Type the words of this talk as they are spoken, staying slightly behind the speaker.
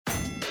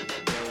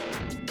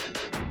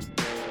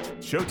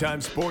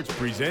Showtime Sports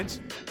presents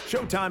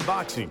Showtime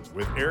Boxing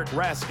with Eric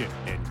Raskin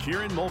and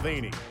Kieran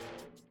Mulvaney.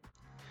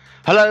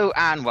 Hello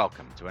and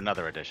welcome to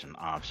another edition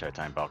of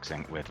Showtime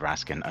Boxing with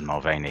Raskin and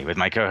Mulvaney. With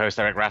my co-host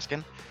Eric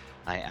Raskin,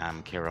 I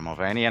am Kieran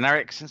Mulvaney. And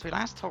Eric, since we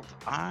last talked,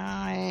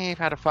 I've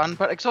had a fun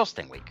but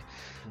exhausting week.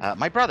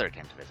 My brother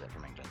came to visit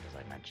from England, as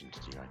I mentioned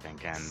to you, I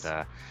think,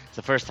 and it's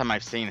the first time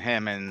I've seen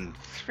him in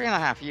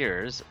 3.5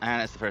 years,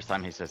 and it's the first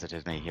time he's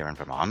visited me here in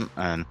Vermont.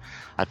 And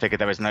I figured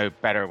there was no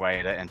better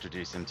way to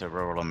introduce him to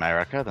rural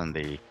America than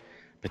the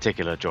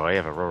particular joy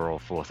of a rural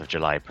 4th of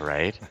July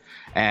parade.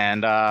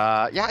 And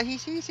he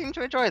seemed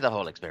to enjoy the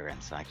whole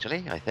experience,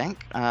 actually, I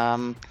think.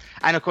 And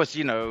of course,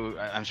 you know,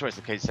 I'm sure it's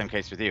the same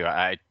case with you.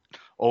 I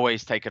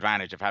always take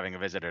advantage of having a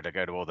visitor to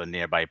go to all the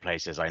nearby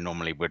places I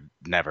normally would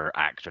never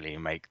actually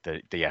make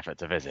the effort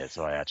to visit.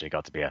 So I actually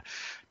got to be a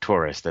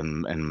tourist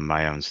in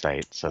my own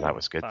state. So that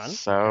was good. Fun.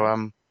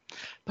 So,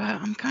 but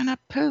I'm kind of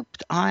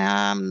pooped. I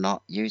am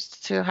not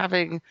used to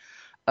having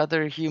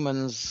other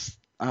humans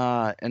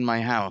in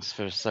my house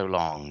for so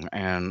long,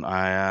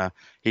 and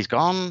he's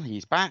gone,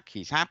 he's back,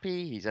 he's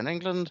happy, he's in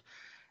England,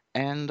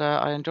 and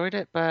I enjoyed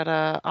it, but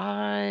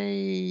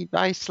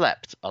I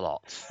slept a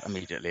lot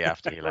immediately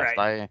after he left.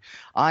 Right.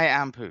 I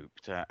am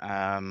pooped,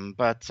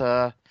 but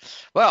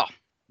well,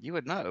 you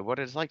would know what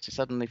it's like to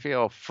suddenly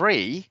feel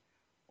free.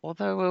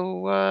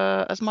 Although,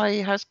 as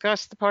my house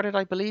guest departed,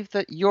 I believe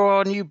that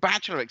your new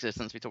bachelor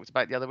existence we talked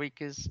about the other week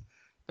is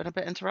been a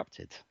bit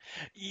interrupted.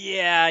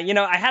 Yeah, you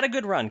know, I had a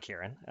good run,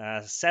 Kieran.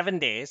 7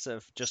 days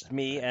of just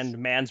me and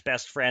man's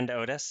best friend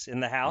Otis in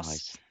the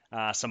house.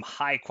 Nice. Some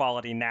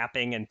high-quality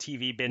napping and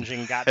TV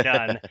binging got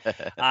done.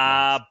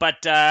 Nice.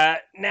 But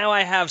now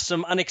I have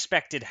some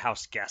unexpected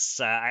house guests.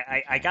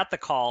 I got the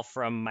call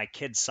from my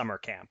kids' summer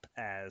camp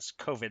as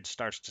COVID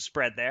starts to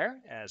spread there,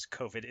 as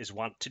COVID is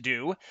wont to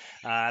do,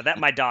 that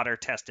my daughter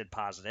tested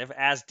positive,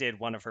 as did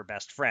one of her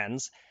best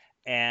friends.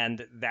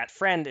 And that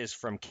friend is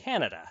from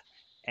Canada.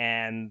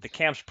 And the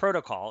camp's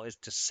protocol is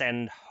to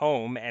send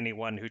home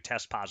anyone who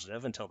tests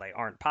positive until they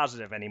aren't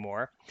positive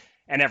anymore.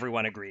 And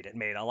everyone agreed. It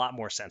made a lot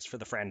more sense for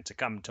the friend to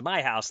come to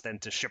my house than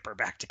to ship her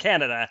back to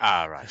Canada.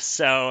 Ah, right.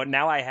 So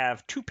now I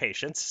have 2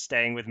 patients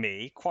staying with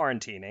me,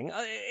 quarantining.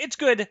 It's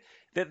good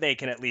that they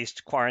can at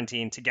least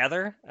quarantine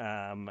together.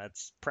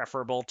 It's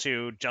preferable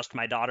to just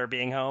my daughter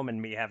being home and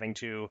me having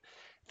to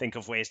think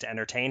of ways to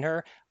entertain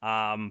her.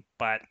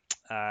 But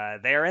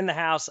they are in the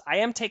house. I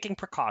am taking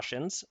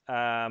precautions.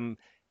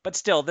 But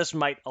still, this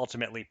might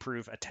ultimately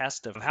prove a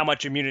test of how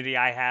much immunity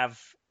I have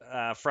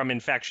from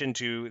infection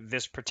to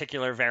this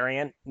particular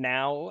variant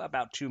now,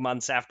 about 2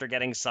 months after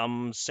getting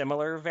some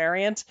similar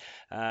variant.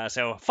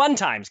 So fun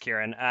times,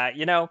 Kieran.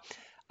 You know,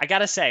 I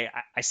gotta say,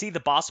 I see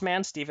the boss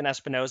man, Steven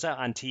Espinoza,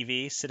 on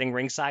TV sitting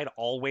ringside,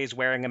 always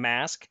wearing a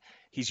mask.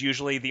 He's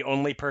usually the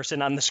only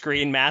person on the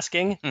screen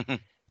masking.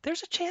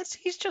 There's a chance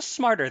he's just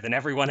smarter than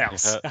everyone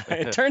else.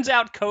 It turns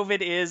out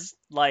COVID is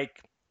like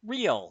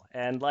real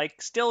and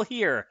like still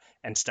here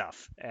and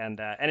stuff, and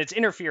it's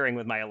interfering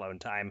with my alone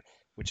time,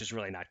 which is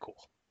really not cool.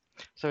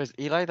 So is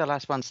Eli the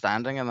last one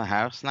standing in the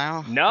house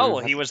now? No,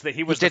 he was the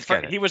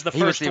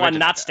first one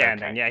not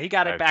standing. Okay. Yeah, he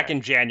got it back Okay.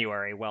 in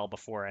January, well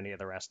before any of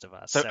the rest of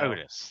us. So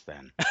Otis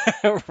then.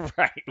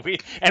 Right.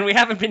 We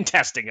haven't been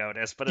testing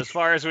Otis, but as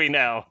far as we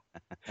know,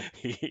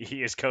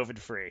 he is COVID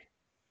free.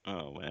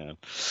 Oh man.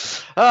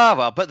 Oh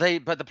well, but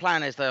the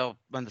plan is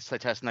once they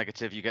test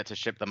negative, you get to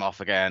ship them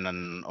off again,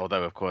 and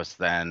although of course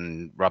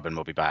then Robin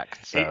will be back.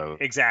 So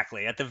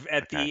Exactly. At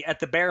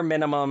the bare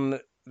minimum,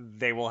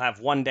 they will have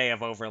 1 day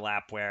of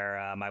overlap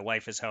where my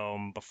wife is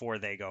home before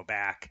they go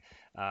back.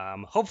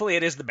 Hopefully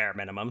it is the bare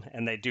minimum,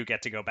 and they do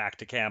get to go back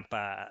to camp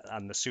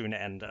on the soon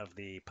end of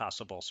the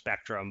possible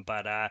spectrum.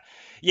 But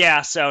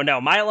yeah, so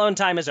no, my alone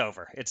time is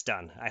over. It's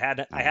done. I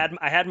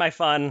had my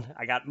fun.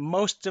 I got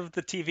most of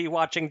the TV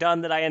watching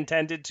done that I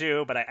intended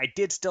to, but I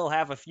did still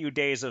have a few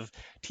days of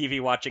TV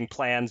watching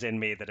plans in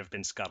me that have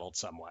been scuttled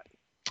somewhat.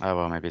 oh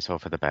well, maybe it's all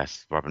for the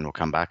best. Robin will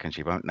come back and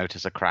she won't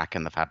notice a crack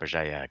in the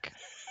Fabergé egg.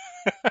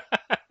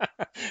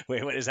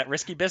 Wait, what is that?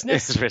 Risky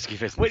Business? This is Risky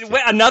Business.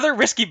 Wait, another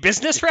Risky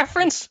Business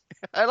reference?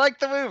 I like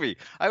the movie.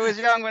 I was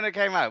young when it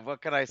came out.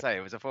 What can I say?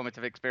 It was a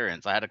formative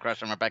experience. I had a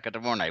crush on Rebecca De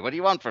Mornay. What do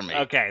you want from me?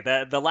 Okay,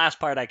 the last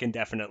part I can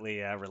definitely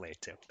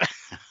relate to.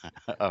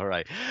 All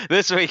right.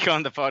 This week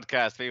on the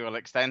podcast, we will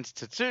extend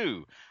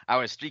to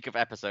our streak of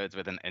episodes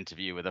with an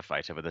interview with a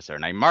fighter with the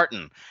surname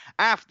Martin.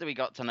 After we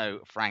got to know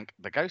Frank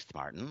the Ghost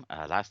Martin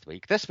last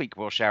week, this week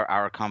we'll share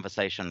our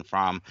conversation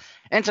from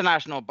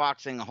International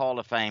Boxing Hall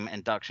of Fame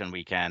induction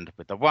weekend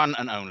with the one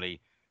and only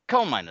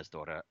coal miner's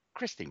daughter,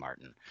 Christy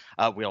Martin.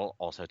 We'll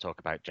also talk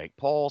about Jake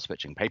Paul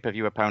switching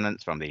pay-per-view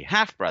opponents from the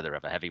half-brother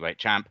of a heavyweight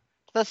champ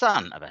to the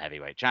son of a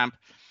heavyweight champ.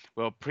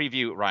 We'll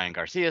preview Ryan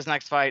Garcia's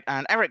next fight,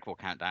 and Eric will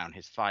count down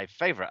his 5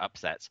 favorite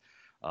upsets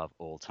of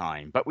all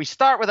time. But we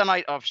start with a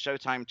night of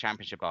Showtime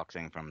Championship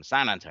Boxing from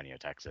San Antonio,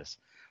 Texas,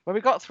 where we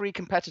got 3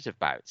 competitive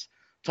bouts,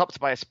 topped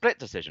by a split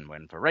decision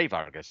win for Ray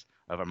Vargas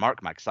over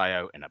Mark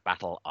Magsayo in a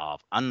battle of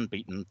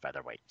unbeaten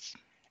featherweights.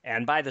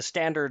 And by the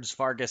standards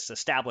Vargas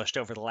established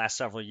over the last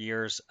several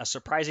years, a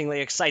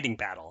surprisingly exciting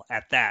battle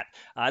at that.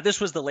 This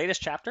was the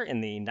latest chapter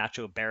in the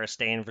Nacho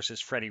Beristain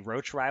versus Freddie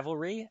Roach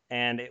rivalry,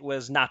 and it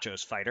was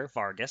Nacho's fighter,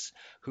 Vargas,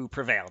 who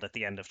prevailed at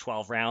the end of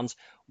 12 rounds.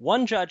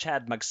 One judge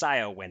had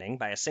Magsayo winning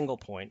by a single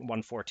point,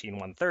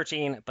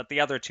 114-113, but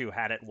the other two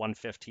had it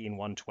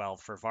 115-112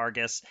 for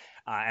Vargas.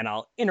 And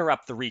I'll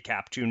interrupt the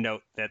recap to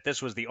note that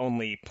this was the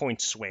only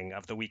point swing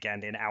of the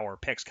weekend in our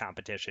picks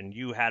competition.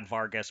 You had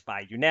Vargas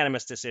by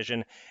unanimous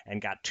decision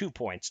and got 2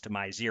 points to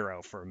my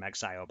 0 for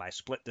Magsayo by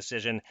split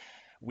decision.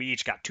 We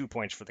each got 2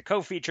 points for the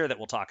co-feature that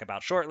we'll talk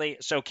about shortly.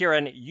 So,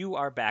 Kieran, you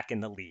are back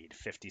in the lead,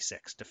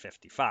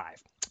 56-55.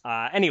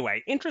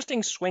 Anyway,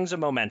 interesting swings of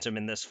momentum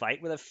in this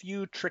fight with a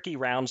few tricky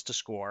rounds to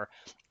score.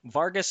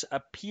 Vargas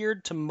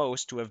appeared to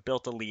most to have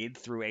built a lead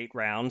through 8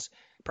 rounds,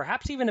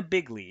 perhaps even a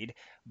big lead,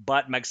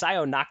 but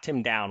Magsayo knocked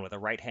him down with a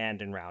right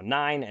hand in round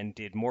 9 and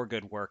did more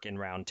good work in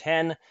round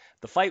 10.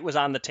 The fight was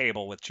on the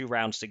table with 2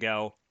 rounds to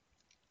go,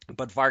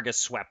 but Vargas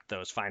swept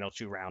those final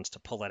 2 rounds to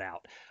pull it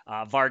out.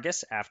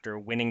 Vargas, after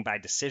winning by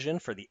decision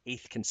for the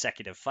 8th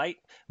consecutive fight,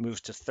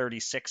 moves to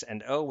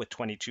 36-0 with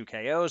 22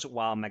 KOs,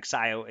 while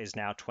Magsayo is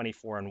now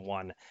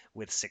 24-1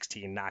 with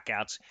 16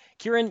 knockouts.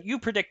 Kieran, you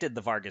predicted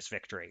the Vargas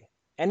victory.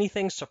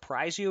 Anything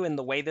surprise you in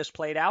the way this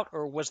played out,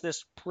 or was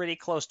this pretty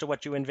close to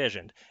what you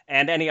envisioned?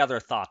 And any other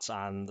thoughts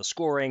on the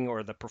scoring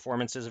or the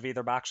performances of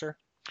either boxer?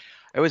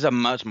 It was a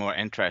much more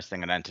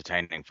interesting and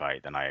entertaining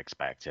fight than I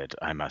expected,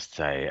 I must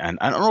say. And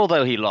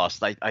although he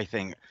lost, I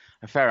think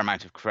a fair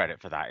amount of credit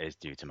for that is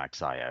due to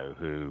Magsayo,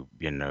 who,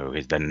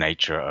 is the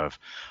nature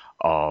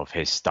of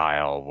his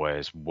style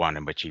was one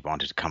in which he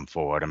wanted to come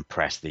forward and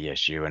press the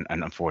issue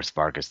and force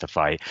Vargas to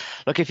fight.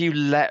 Look, if you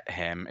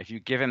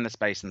give him the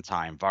space and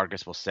time,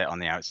 Vargas will sit on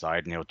the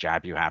outside and he'll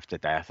jab you half to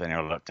death and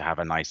he'll look to have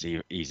a nice,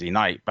 easy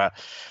night. But,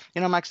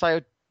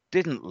 Magsayo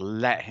didn't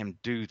let him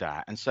do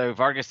that. And so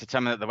Vargas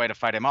determined that the way to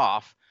fight him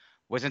off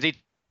was indeed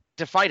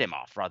to fight him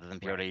off rather than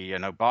purely,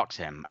 box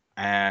him.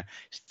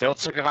 Still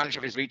took advantage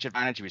of his reach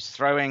advantage. He was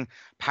throwing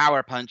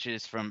power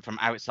punches from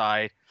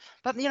outside.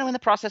 But, in the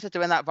process of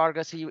doing that,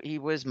 Vargas, he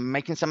was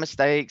making some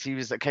mistakes. He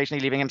was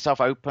occasionally leaving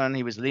himself open.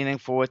 He was leaning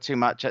forward too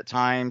much at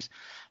times,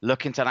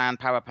 looking to land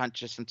power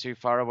punches from too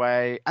far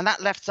away. And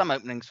that left some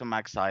openings for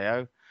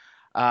Magsayo.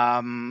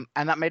 And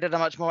that made it a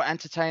much more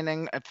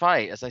entertaining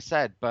fight, as I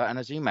said, and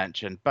as you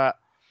mentioned. But,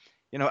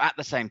 at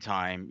the same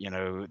time,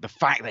 the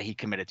fact that he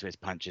committed to his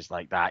punches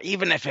like that,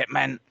 even if it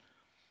meant,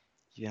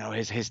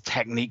 his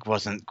technique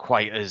wasn't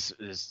quite as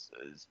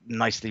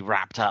nicely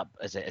wrapped up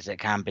as it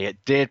can be, it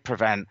did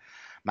prevent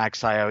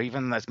Magsayo,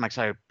 even as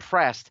Magsayo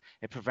pressed,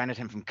 it prevented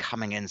him from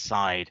coming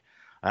inside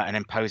and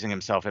imposing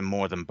himself in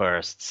more than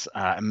bursts.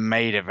 It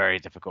made it very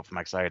difficult for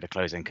Magsayo to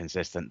close in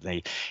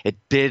consistently. It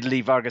did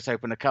leave Vargas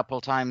open a couple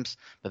times,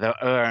 but there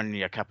were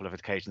only a couple of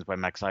occasions where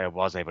Magsayo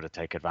was able to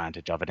take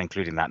advantage of it,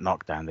 including that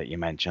knockdown that you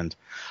mentioned.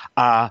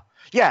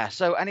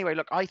 So anyway,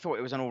 look, I thought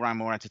it was an all-round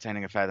more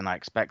entertaining affair than I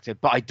expected,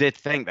 but I did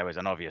think there was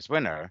an obvious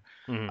winner.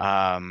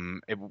 Mm-hmm.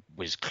 It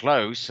was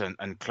close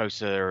and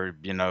closer,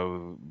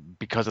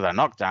 because of that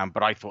knockdown,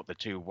 but I thought the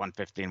two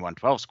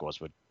 115-112 scores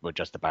were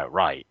just about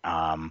right.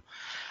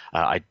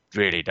 I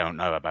really don't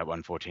know about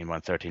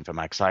 114-113 for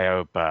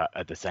Magsayo, but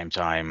at the same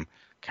time,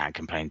 can't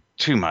complain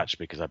too much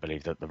because I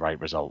believe that the right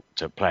result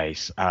took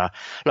place.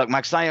 Look,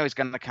 Magsayo is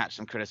going to catch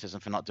some criticism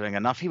for not doing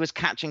enough. He was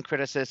catching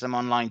criticism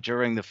online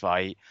during the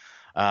fight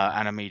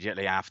and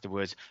immediately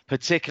afterwards,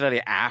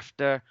 particularly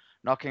after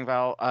knocking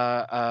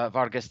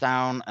Vargas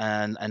down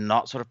and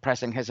not sort of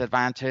pressing his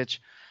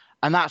advantage.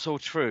 And that's all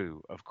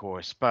true, of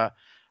course, but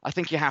I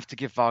think you have to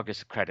give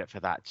Vargas credit for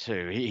that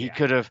too. He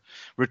could have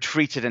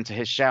retreated into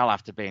his shell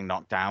after being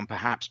knocked down,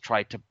 perhaps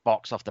tried to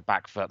box off the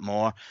back foot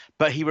more,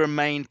 but he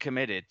remained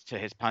committed to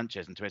his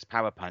punches and to his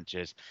power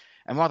punches.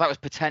 And while that was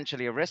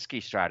potentially a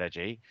risky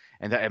strategy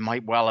and that it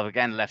might well have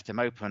again left him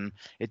open,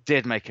 it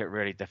did make it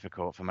really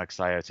difficult for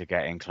Magsayo to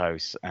get in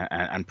close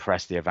and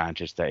press the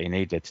advantage that he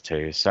needed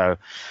to. So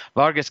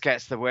Vargas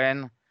gets the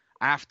win.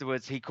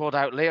 Afterwards, he called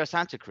out Leo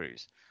Santa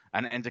Cruz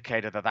and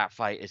indicated that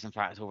fight is in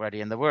fact already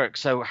in the works.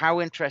 So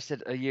how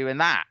interested are you in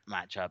that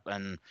matchup,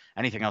 and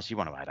anything else you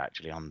want to add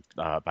actually on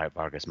about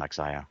Vargas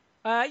Magsayo?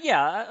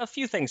 A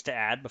few things to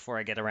add before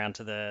I get around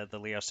to the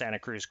Leo Santa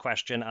Cruz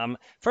question.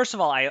 First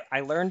of all, I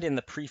learned in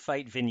the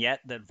pre-fight vignette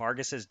that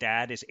Vargas's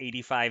dad is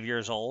 85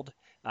 years old,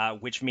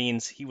 which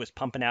means he was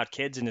pumping out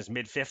kids in his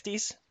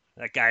mid-50s.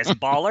 That guy's a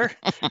baller.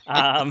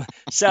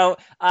 So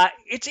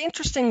it's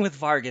interesting with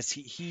Vargas.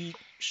 He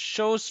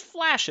shows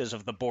flashes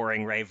of the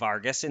boring Ray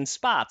Vargas in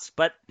spots,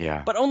 but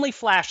only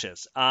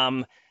flashes.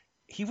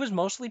 He was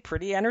mostly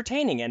pretty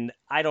entertaining, and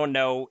I don't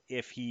know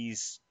if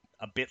he's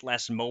a bit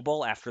less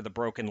mobile after the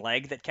broken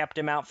leg that kept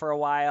him out for a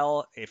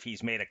while, if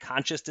he's made a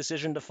conscious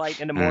decision to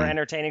fight in a more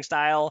entertaining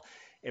style,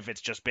 if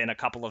it's just been a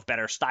couple of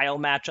better style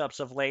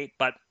matchups of late.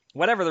 But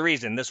whatever the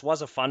reason, this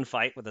was a fun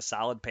fight with a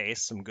solid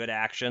pace, some good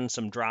action,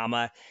 some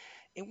drama.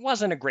 It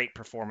wasn't a great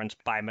performance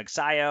by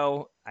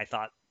Magsayo. I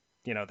thought,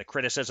 the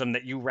criticism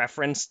that you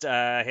referenced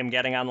him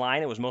getting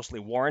online, it was mostly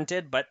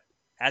warranted, but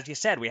as you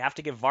said, we have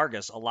to give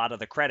Vargas a lot of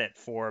the credit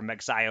for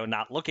Magsayo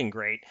not looking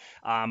great.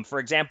 For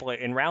example,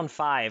 in round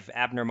 5,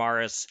 Abner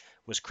Maris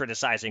was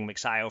criticizing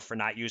Magsayo for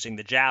not using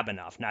the jab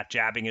enough, not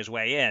jabbing his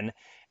way in.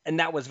 And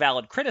that was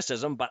valid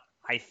criticism, but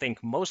I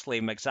think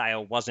mostly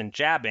Magsayo wasn't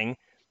jabbing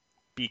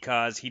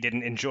because he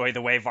didn't enjoy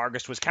the way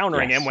Vargas was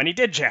countering him when he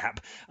did jab.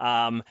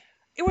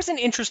 It was an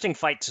interesting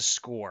fight to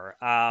score.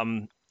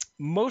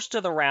 Most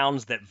of the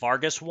rounds that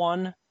Vargas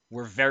won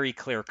were very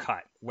clear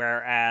cut,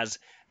 whereas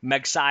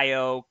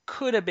Magsayo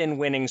could have been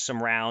winning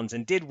some rounds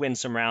and did win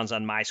some rounds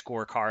on my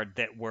scorecard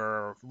that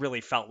were really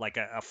felt like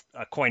a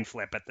coin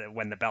flip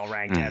when the bell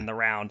rang to end the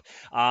round.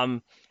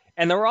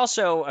 And there were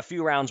also a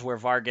few rounds where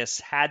Vargas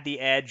had the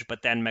edge,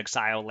 but then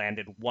Magsayo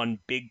landed one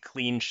big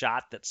clean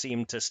shot that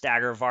seemed to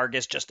stagger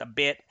Vargas just a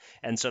bit,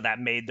 and so that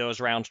made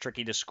those rounds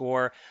tricky to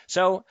score.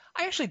 So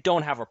I actually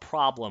don't have a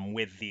problem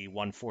with the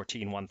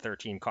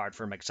 114-113 card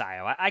for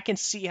Magsayo. I can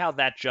see how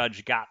that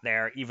judge got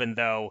there, even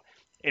though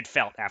it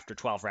felt after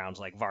 12 rounds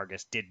like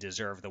Vargas did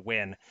deserve the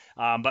win.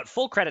 But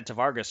full credit to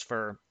Vargas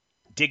for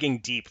digging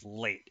deep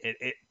late.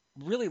 It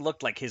really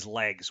looked like his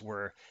legs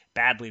were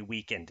badly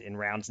weakened in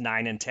rounds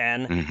 9 and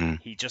 10.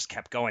 He just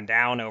kept going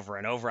down over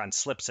and over on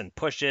slips and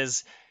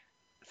pushes.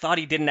 Thought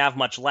he didn't have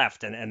much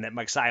left and that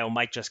Magsayo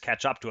might just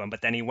catch up to him,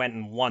 but then he went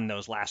and won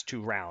those last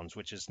 2 rounds,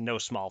 which is no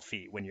small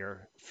feat when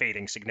you're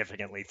fading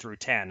significantly through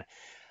 10.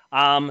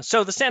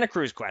 So the Santa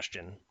Cruz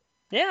question.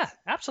 Yeah,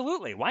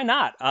 absolutely. Why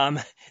not?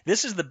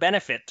 This is the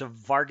benefit to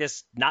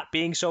Vargas not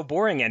being so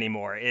boring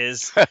anymore,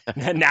 is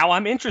now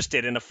I'm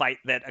interested in a fight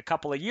that a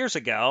couple of years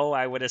ago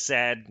I would have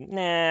said,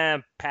 nah,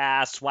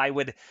 pass. Why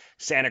would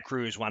Santa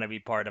Cruz want to be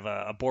part of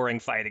a boring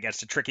fight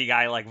against a tricky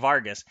guy like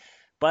Vargas?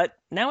 But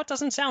now it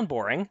doesn't sound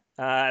boring.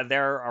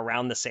 They're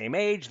around the same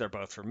age. They're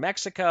both from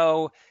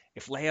Mexico.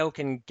 If Leo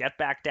can get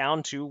back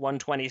down to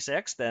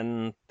 126,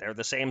 then they're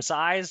the same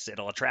size.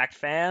 It'll attract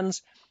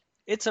fans.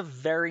 It's a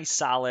very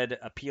solid,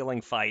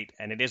 appealing fight,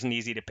 and it isn't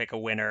easy to pick a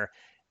winner,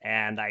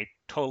 and I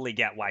totally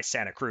get why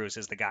Santa Cruz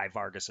is the guy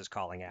Vargas is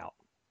calling out.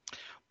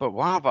 But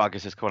while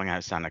Vargas is calling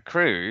out Santa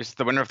Cruz,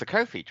 the winner of the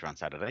co-feature on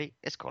Saturday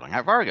is calling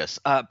out Vargas.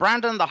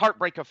 Brandon, the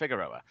Heartbreaker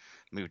Figueroa,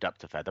 moved up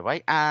to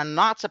featherweight, and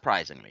not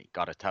surprisingly,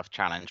 got a tough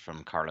challenge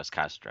from Carlos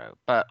Castro,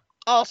 but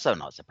also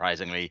not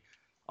surprisingly,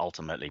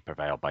 ultimately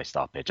prevailed by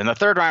stoppage. In the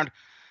third round,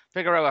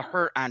 Figueroa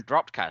hurt and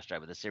dropped Castro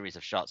with a series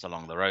of shots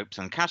along the ropes,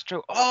 and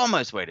Castro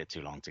almost waited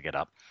too long to get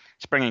up,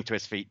 springing to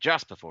his feet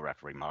just before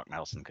referee Mark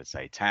Nelson could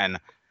say 10.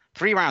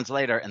 3 rounds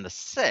later, in the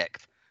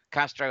 6th,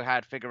 Castro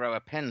had Figueroa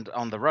pinned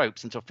on the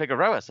ropes until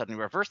Figueroa suddenly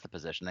reversed the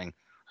positioning,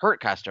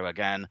 hurt Castro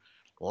again,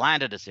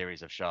 landed a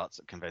series of shots,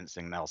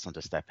 convincing Nelson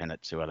to step in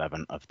at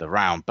 2:11 of the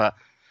round. But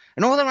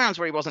in all the rounds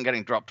where he wasn't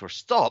getting dropped or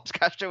stopped,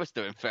 Castro was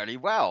doing fairly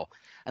well,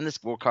 and the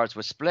scorecards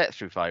were split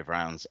through 5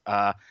 rounds.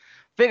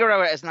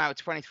 Figueroa is now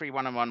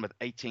 23-1-1 with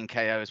 18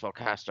 KOs, while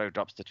Castro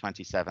drops to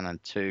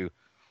 27-2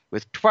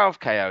 with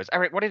 12 KOs.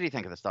 Eric, what did you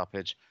think of the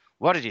stoppage?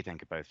 What did you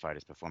think of both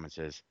fighters'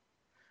 performances?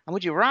 And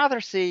would you rather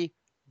see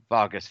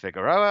Vargas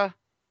Figueroa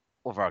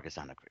or Vargas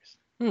Santa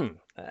Cruz?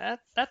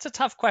 That's a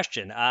tough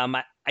question.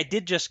 I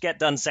did just get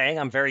done saying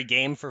I'm very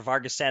game for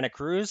Vargas Santa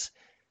Cruz,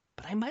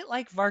 but I might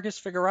like Vargas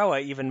Figueroa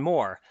even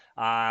more.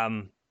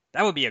 That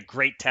would be a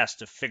great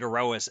test of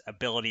Figueroa's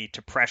ability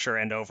to pressure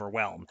and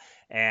overwhelm.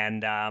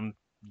 And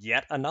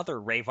yet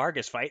another Ray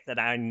Vargas fight that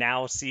I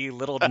now see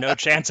little to no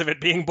chance of it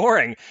being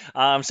boring.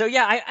 So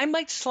yeah, I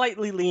might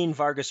slightly lean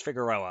Vargas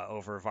Figueroa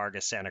over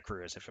Vargas Santa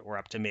Cruz if it were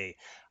up to me.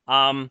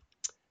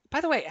 By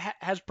the way,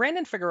 has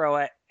Brandon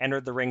Figueroa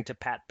entered the ring to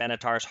Pat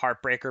Benatar's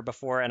Heartbreaker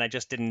before and I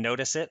just didn't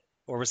notice it?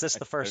 Or was this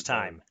the first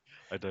time?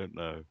 I don't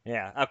know.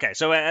 Yeah, okay.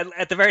 So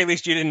at the very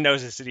least, you didn't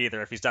notice it either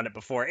if he's done it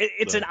before.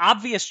 It's an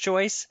obvious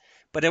choice,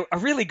 but a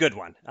really good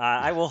one.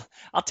 I'll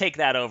take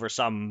that over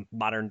some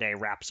modern day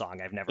rap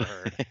song I've never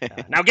heard.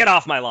 Now get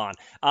off my lawn.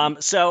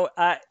 So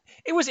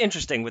it was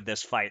interesting with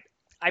this fight.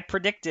 I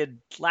predicted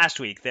last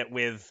week that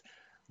with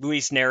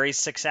Luis Neri's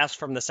success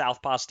from the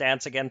southpaw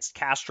stance against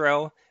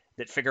Castro,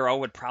 that Figueroa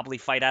would probably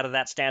fight out of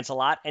that stance a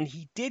lot, and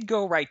he did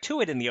go right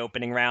to it in the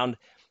opening round.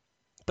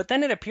 But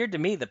then it appeared to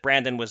me that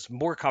Brandon was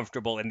more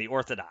comfortable in the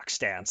orthodox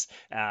stance,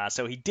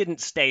 so he didn't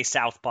stay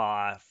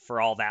southpaw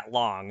for all that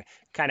long.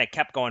 Kind of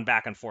kept going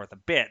back and forth a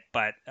bit,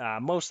 but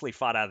mostly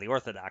fought out of the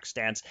orthodox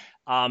stance.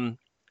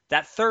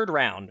 That third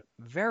round,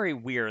 very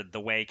weird the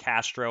way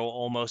Castro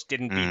almost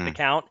didn't beat the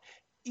count.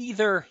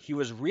 Either he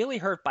was really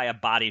hurt by a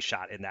body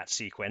shot in that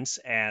sequence,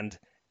 and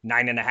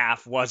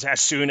 9.5 was as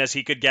soon as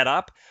he could get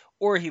up,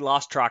 or he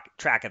lost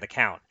track of the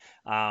count.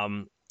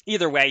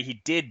 Either way, he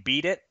did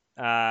beat it,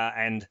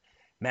 and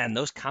man,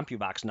 those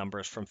CompuBox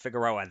numbers from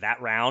Figueroa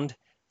that round,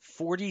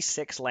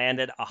 46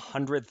 landed,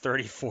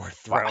 134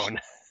 thrown.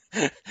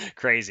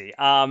 Crazy.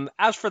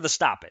 As for the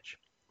stoppage,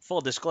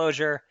 full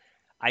disclosure,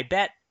 I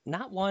bet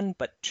not 1,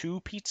 but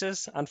 2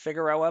 pizzas on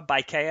Figueroa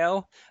by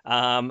KO.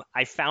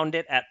 I found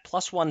it at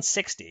plus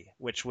 160,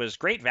 which was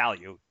great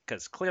value,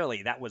 because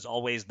clearly that was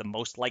always the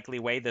most likely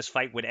way this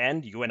fight would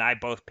end. You and I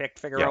both picked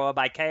Figueroa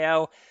by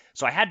KO,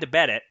 so I had to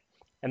bet it.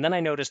 And then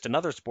I noticed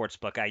another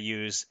sportsbook I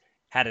use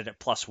had it at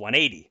plus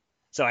 180.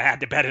 so I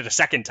had to bet it a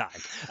second time.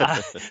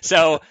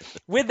 So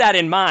with that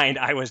in mind,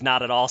 I was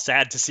not at all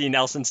sad to see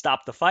Nelson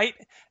stop the fight.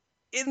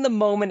 In the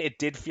moment, it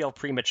did feel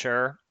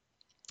premature,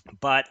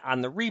 but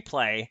on the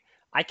replay,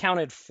 I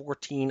counted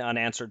 14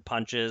 unanswered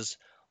punches.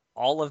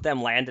 All of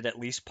them landed at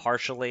least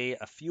partially.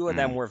 A few of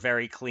them were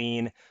very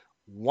clean.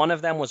 One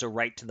of them was a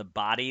right to the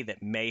body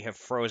that may have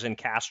frozen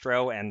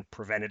Castro and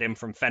prevented him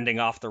from fending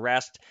off the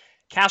rest.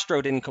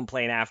 Castro didn't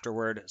complain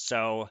afterward,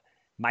 so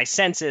my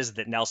sense is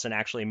that Nelson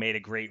actually made a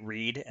great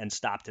read and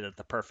stopped it at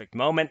the perfect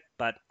moment,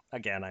 but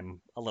again,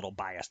 I'm a little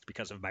biased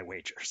because of my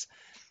wagers.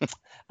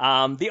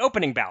 The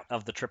opening bout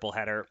of the triple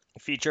header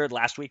featured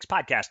last week's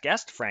podcast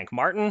guest, Frank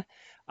Martin,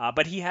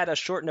 but he had a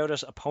short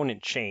notice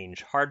opponent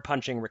change. Hard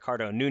punching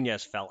Ricardo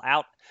Nunez fell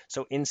out,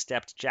 so in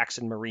stepped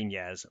Jackson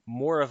Marinez,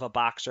 more of a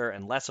boxer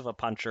and less of a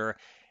puncher,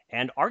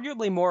 and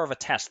arguably more of a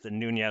test than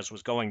Nunez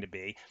was going to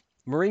be.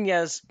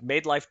 Marinez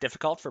made life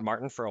difficult for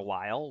Martin for a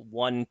while,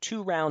 won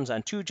 2 rounds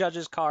on 2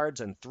 judges' cards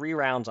and 3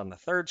 rounds on the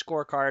third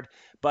scorecard,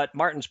 but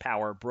Martin's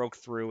power broke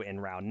through in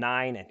round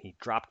 9 and he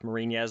dropped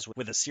Marinez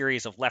with a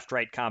series of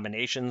left-right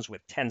combinations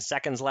with 10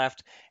 seconds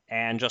left,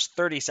 and just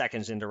 30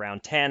 seconds into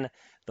round 10,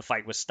 the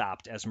fight was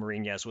stopped as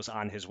Marinez was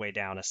on his way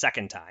down a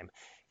second time.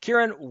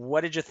 Kieran,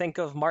 what did you think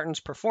of Martin's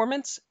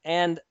performance,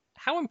 and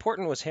how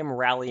important was him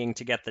rallying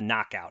to get the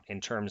knockout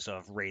in terms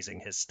of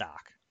raising his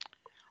stock?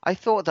 I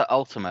thought that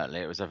ultimately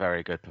it was a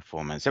very good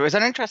performance. It was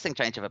an interesting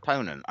change of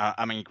opponent.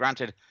 I mean,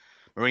 granted,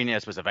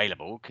 Marinez was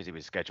available because he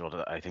was scheduled,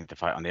 I think, to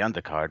fight on the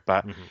undercard,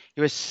 but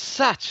he was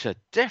such a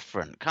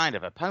different kind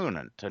of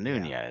opponent to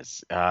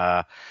Nunez.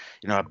 A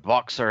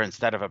boxer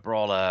instead of a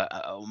brawler.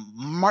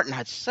 Martin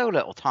had so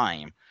little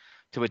time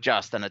to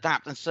adjust and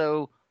adapt, and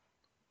so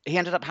he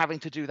ended up having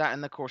to do that in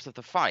the course of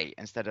the fight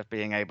instead of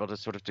being able to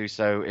sort of do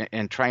so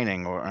in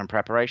training or in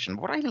preparation.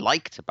 What I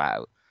liked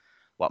about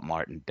what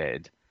Martin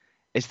did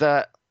is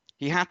that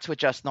he had to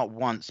adjust not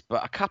once,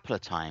 but a couple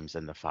of times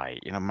in the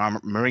fight.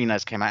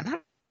 Marinez came out and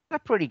had a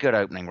pretty good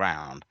opening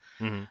round.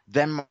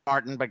 Then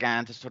Martin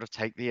began to sort of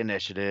take the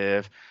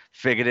initiative,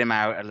 figured him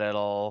out a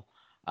little.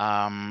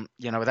 Then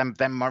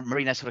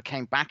Marinez sort of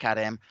came back at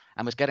him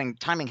and was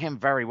timing him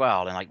very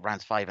well in like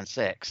rounds 5 and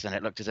 6. And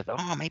it looked as if,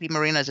 maybe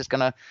Marinez is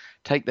going to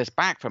take this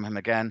back from him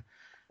again.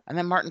 And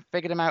then Martin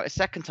figured him out a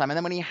second time. And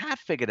then when he had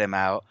figured him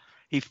out,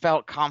 he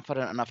felt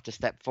confident enough to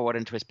step forward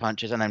into his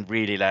punches and then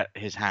really let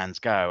his hands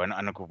go. And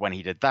when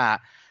he did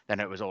that,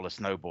 then it was all a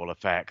snowball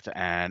effect,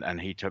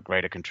 and he took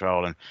greater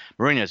control. And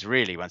Marinez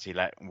really, once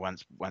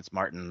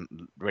Martin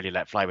really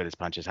let fly with his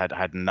punches,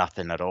 had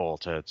nothing at all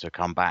to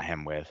combat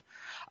him with.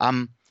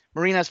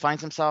 Marinez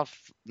finds himself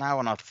now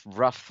on a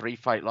rough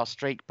 3-fight loss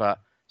streak, but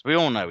as we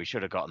all know, he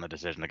should have gotten the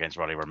decision against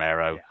Rolly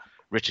Romero. Yeah.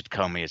 Richard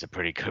Comey is a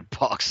pretty good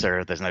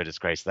boxer. There's no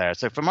disgrace there.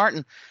 So for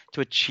Martin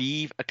to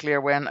achieve a clear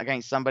win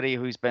against somebody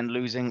who's been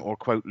losing or,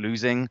 quote,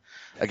 losing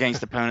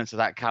against opponents of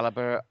that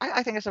caliber,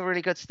 I think it's a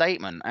really good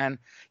statement. And,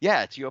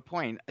 yeah, to your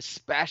point,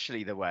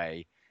 especially the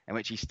way in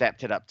which he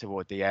stepped it up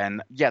toward the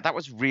end, yeah, that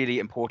was really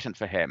important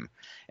for him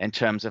in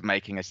terms of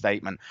making a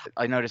statement.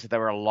 I noticed that there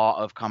were a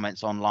lot of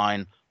comments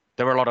online.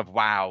 There were a lot of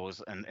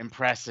wows and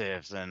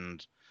impressives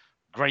and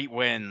great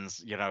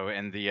wins,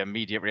 in the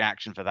immediate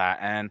reaction for that.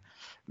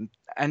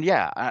 And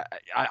yeah,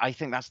 I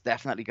think that's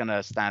definitely going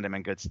to stand him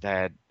in good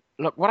stead.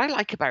 Look, what I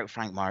like about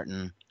Frank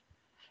Martin,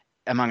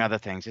 among other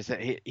things, is that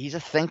he's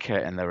a thinker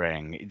in the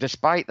ring.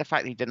 Despite the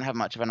fact that he didn't have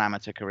much of an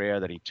amateur career,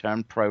 that he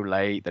turned pro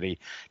late, that he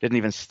didn't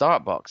even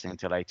start boxing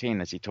until 18,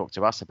 as he talked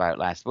to us about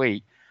last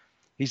week,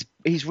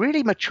 he's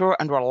really mature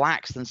and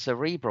relaxed and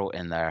cerebral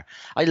in there.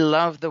 I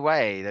love the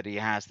way that he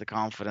has the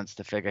confidence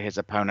to figure his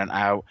opponent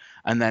out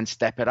and then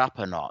step it up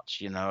a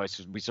notch.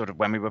 We sort of,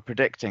 when we were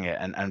predicting it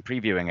and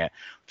previewing it,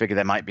 figured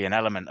there might be an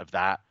element of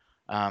that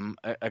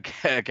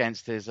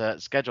against his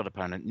scheduled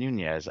opponent,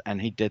 Nunez,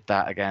 and he did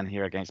that again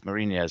here against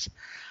Marinez.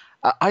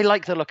 I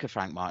like the look of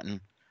Frank Martin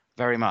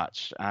very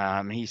much.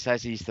 He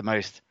says he's the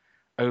most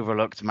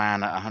overlooked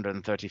man at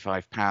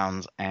 135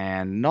 pounds,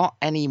 and not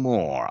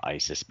anymore, I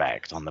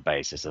suspect, on the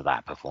basis of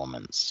that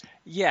performance.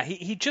 Yeah,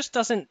 he just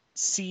doesn't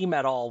seem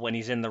at all when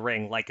he's in the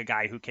ring like a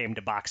guy who came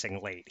to boxing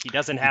late. He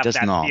doesn't have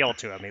that feel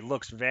to him. He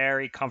looks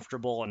very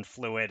comfortable and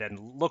fluid and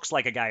looks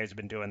like a guy who's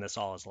been doing this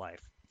all his life.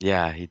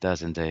 Yeah, he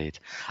does indeed.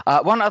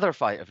 One other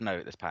fight of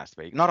note this past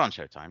week, not on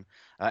Showtime,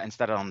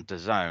 instead on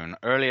DAZN,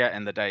 earlier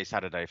in the day,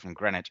 Saturday, from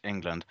Greenwich,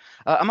 England.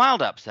 A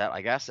mild upset,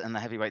 I guess, in the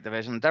heavyweight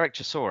division. Derek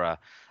Chisora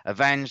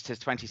avenged his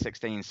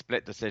 2016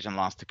 split decision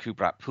loss to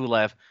Kubrat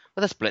Pulev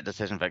with a split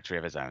decision victory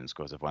of his own,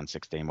 scores of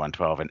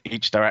 116-112 in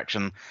each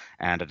direction,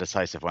 and a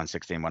decisive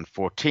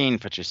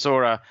 116-114 for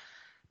Chisora.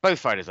 Both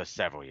fighters are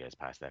several years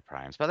past their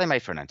primes, but they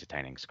made for an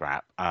entertaining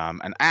scrap.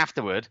 And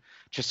afterward,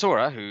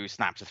 Chisora, who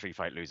snapped a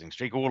 3-fight losing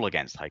streak, all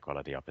against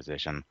high-quality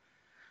opposition,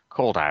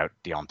 called out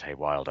Deontay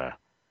Wilder.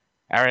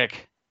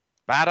 Eric,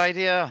 bad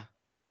idea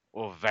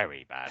or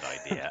very bad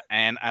idea?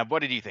 And what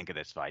did you think of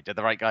this fight? Did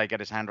the right guy get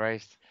his hand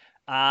raised?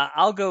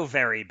 I'll go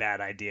very bad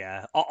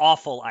idea.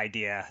 Awful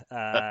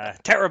idea.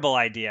 Terrible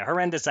idea.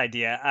 Horrendous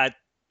idea.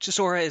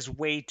 Chisora is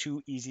way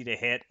too easy to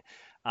hit.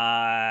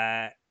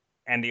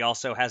 and he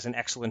also has an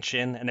excellent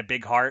chin and a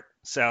big heart.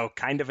 So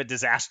kind of a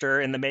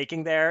disaster in the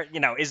making there.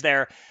 Is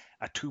there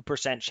a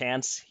 2%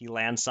 chance he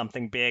lands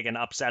something big and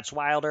upsets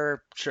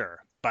Wilder? Sure,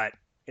 but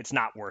it's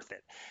not worth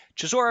it.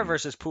 Chisora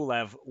versus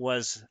Pulev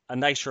was a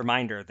nice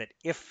reminder that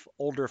if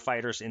older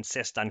fighters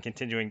insist on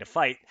continuing to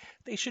fight,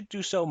 they should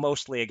do so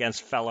mostly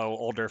against fellow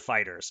older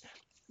fighters.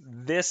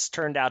 This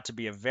turned out to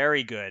be a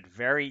very good,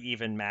 very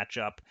even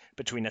matchup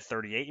between a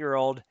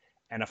 38-year-old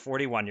and a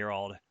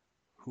 41-year-old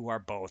who are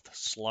both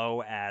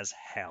slow as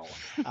hell.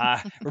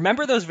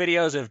 Remember those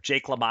videos of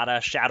Jake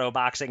LaMotta shadow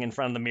boxing in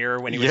front of the mirror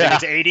when he was in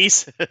his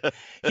 80s?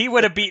 He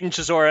would have beaten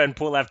Chisora and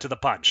Pulev to the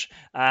punch.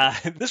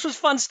 This was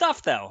fun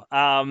stuff, though.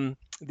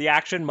 The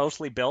action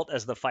mostly built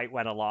as the fight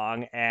went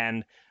along,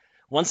 and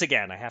once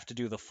again, I have to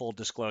do the full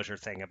disclosure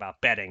thing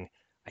about betting.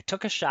 I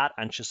took a shot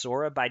on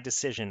Chisora by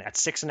decision at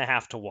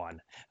 6.5 to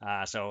 1.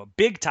 So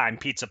big time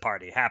pizza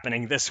party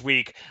happening this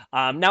week.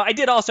 Now I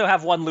did also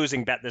have one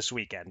losing bet this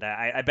weekend.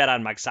 I bet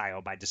on Mike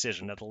Sayo by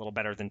decision at a little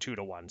better than 2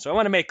 to 1. So I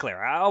want to make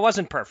clear, I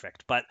wasn't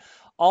perfect, but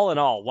all in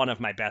all, one of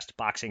my best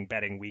boxing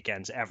betting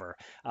weekends ever.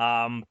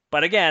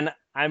 But again,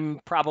 I'm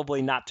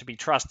probably not to be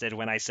trusted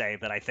when I say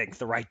that I think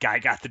the right guy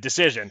got the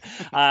decision.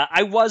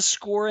 I was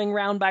scoring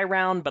round by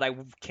round, but I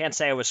can't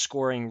say I was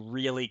scoring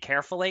really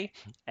carefully.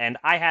 And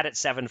I had it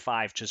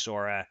 7-5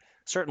 Chisora.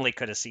 Certainly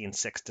could have seen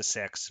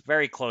 6-6.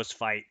 Very close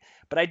fight.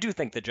 But I do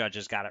think the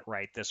judges got it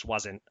right. This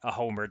wasn't a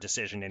homer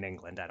decision in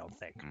England, I don't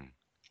think.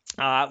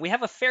 We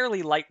have a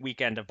fairly light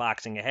weekend of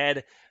boxing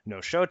ahead. No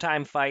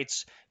Showtime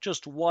fights,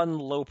 just one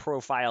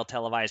low-profile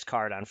televised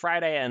card on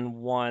Friday and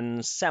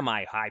one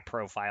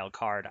semi-high-profile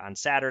card on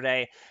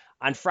Saturday.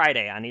 On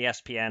Friday on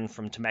ESPN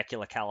from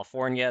Temecula,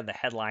 California, the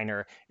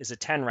headliner is a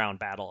 10-round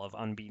battle of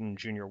unbeaten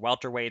junior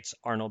welterweights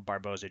Arnold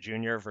Barboza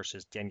Jr.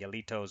 versus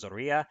Danielito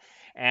Zorrilla.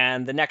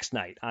 And the next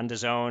night on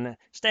DAZN,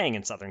 staying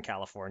in Southern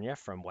California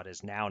from what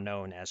is now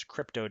known as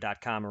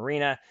Crypto.com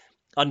Arena,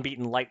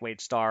 unbeaten lightweight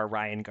star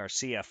Ryan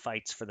Garcia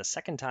fights for the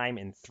second time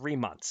in 3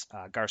 months.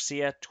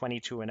 Garcia,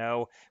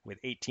 22-0 with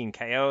 18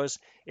 KOs,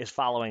 is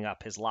following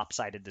up his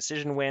lopsided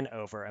decision win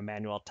over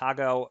Emmanuel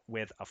Tago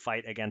with a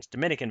fight against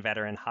Dominican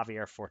veteran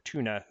Javier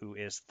Fortuna, who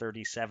is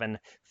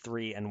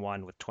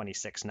 37-3-1 with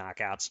 26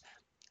 knockouts.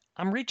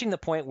 I'm reaching the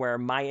point where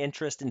my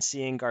interest in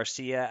seeing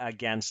Garcia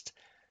against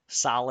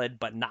solid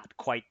but not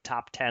quite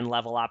top 10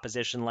 level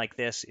opposition like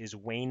this is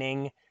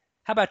waning.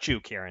 How about you,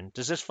 Kieran?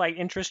 Does this fight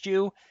interest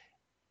you?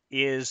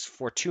 Is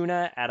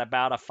Fortuna at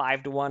about a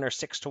 5 to 1 or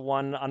 6 to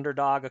 1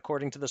 underdog,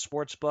 according to the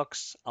sports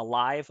books, a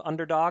live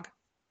underdog?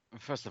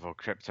 First of all,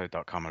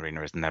 Crypto.com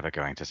Arena is never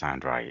going to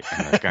sound right.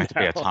 And there's going to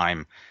be a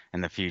time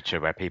in the future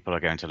where people are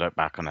going to look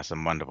back on us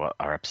and wonder what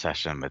our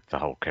obsession with the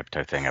whole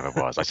crypto thing ever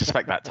was. I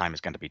suspect that time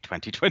is going to be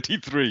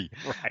 2023.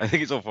 Right. I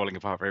think it's all falling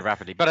apart very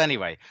rapidly. But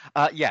anyway,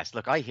 yes,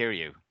 look, I hear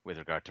you with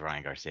regard to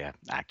Ryan Garcia,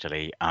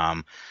 actually.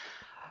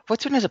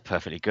 Fortuna is a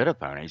perfectly good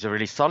opponent. He's a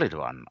really solid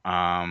one.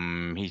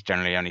 He's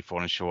generally only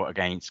fallen short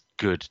against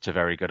good to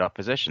very good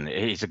opposition.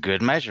 He's a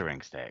good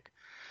measuring stick.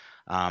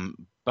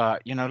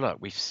 But, look,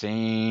 we've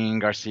seen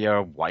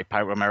Garcia wipe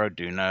out Romero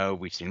Duno.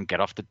 We've seen him get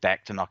off the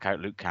deck to knock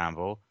out Luke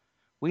Campbell.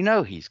 We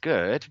know he's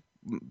good,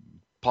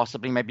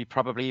 possibly, maybe,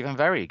 probably even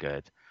very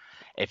good.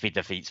 If he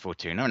defeats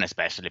Fortuna, and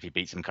especially if he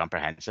beats him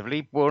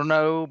comprehensively, we'll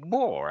know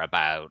more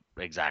about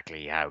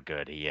exactly how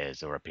good he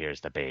is or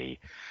appears to be.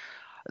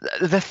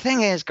 The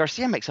thing is,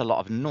 Garcia makes a lot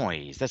of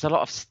noise. There's a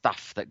lot of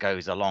stuff that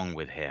goes along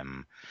with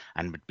him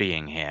and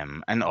being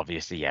him. And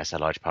obviously, yes, a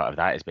large part of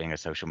that is being a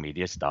social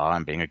media star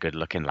and being a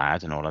good-looking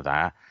lad and all of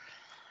that.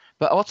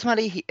 But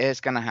ultimately, he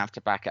is going to have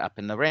to back it up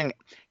in the ring.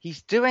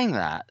 He's doing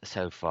that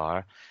so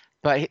far.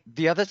 But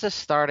the others are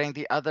starting,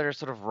 the other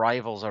sort of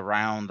rivals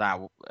around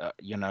that,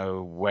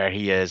 where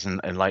he is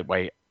in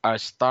lightweight are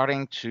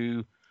starting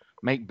to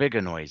make bigger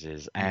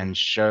noises and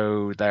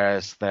show their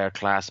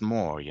class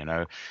more.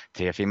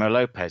 Teofimo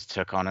Lopez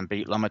took on and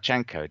beat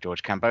Lomachenko.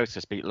 George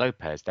Kambosos beat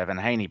Lopez. Devin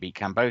Haney beat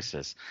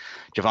Kambosos.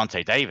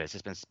 Gervonta Davis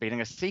has been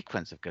beating a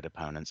sequence of good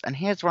opponents. And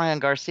here's Ryan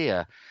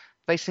Garcia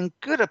facing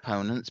good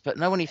opponents, but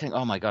no one you think,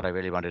 oh my God, I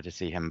really wanted to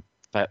see him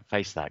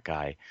face that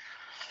guy.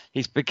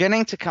 He's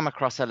beginning to come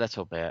across a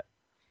little bit.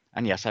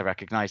 And yes, I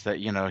recognize that,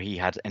 he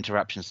had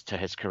interruptions to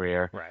his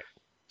career. Right.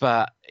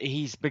 But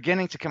he's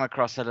beginning to come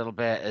across a little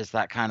bit as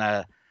that kind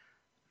of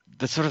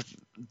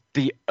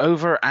the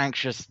over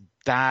anxious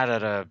dad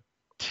at a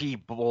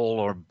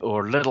T-ball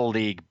or little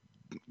league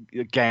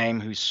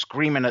game who's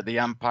screaming at the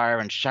umpire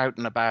and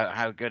shouting about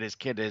how good his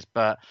kid is,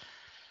 but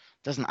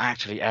doesn't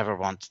actually ever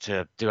want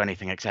to do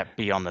anything except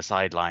be on the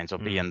sidelines or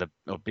be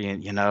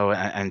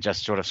and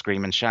just sort of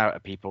scream and shout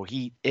at people.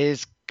 He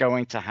is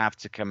going to have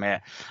to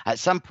commit at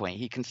some point.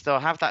 He can still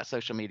have that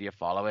social media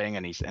following,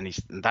 and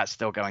that's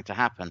still going to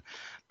happen.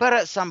 But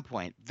at some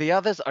point, the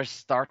others are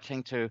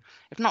starting to,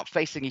 if not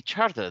facing each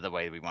other the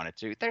way we wanted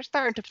to, they're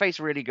starting to face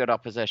really good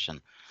opposition.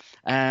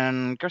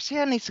 And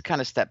Garcia needs to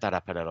kind of step that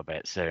up a little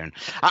bit soon.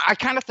 I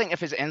kind of think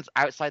if his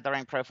outside the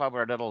ring profile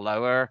were a little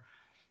lower,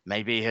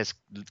 maybe his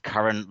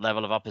current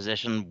level of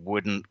opposition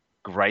wouldn't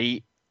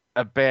grate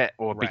a bit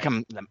or Right.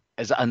 become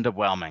as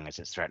underwhelming as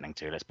it's threatening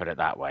to. Let's put it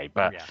that way.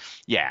 But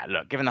yeah,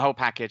 look, given the whole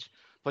package,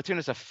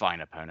 Fortuna's a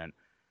fine opponent.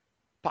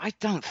 But I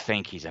don't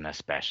think he's an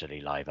especially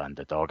live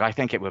underdog. I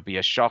think it would be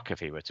a shock if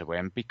he were to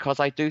win, because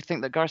I do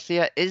think that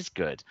Garcia is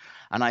good.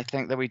 And I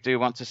think that we do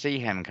want to see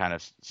him kind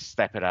of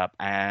step it up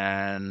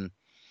and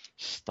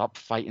stop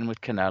fighting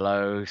with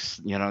Canelo,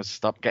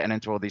 stop getting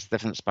into all these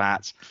different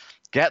spats,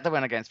 get the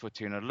win against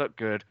Fortuna, look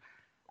good.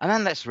 And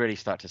then let's really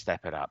start to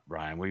step it up,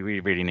 Ryan. We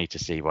really need to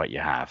see what you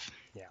have.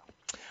 Yeah.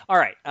 All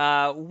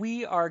right.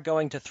 We are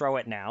going to throw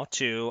it now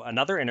to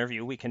another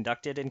interview we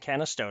conducted in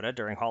Canastota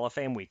during Hall of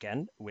Fame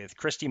weekend with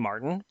Christy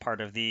Martin, part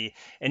of the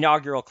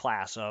inaugural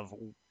class of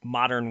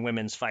modern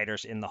women's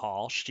fighters in the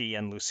Hall. She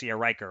and Lucia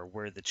Riker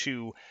were the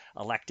two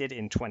elected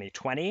in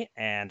 2020.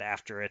 And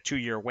after a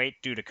 2-year wait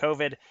due to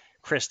COVID,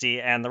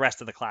 Christy and the rest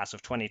of the class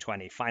of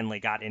 2020 finally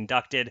got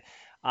inducted.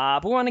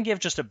 But we want to give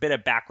just a bit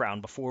of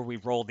background before we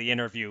roll the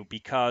interview,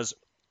 because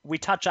we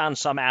touch on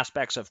some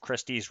aspects of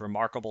Christy's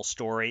remarkable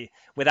story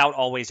without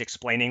always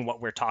explaining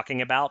what we're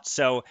talking about.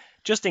 So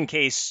just in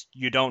case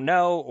you don't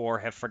know or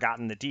have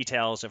forgotten the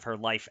details of her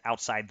life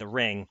outside the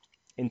ring,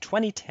 in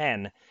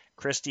 2010,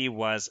 Christy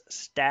was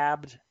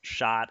stabbed,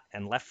 shot,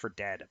 and left for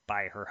dead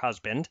by her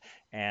husband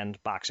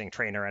and boxing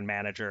trainer and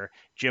manager,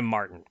 Jim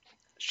Martin.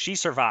 She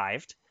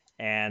survived,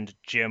 and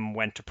Jim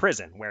went to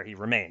prison, where he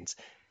remains.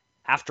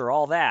 After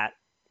all that,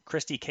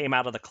 Christy came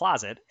out of the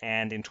closet,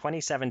 and in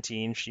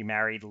 2017, she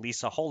married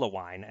Lisa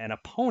Holowine, an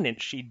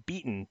opponent she'd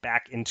beaten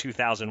back in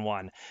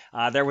 2001.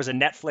 There was a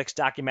Netflix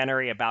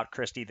documentary about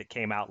Christy that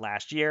came out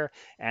last year,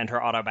 and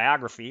her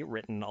autobiography,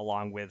 written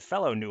along with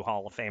fellow new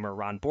Hall of Famer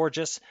Ron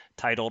Borges,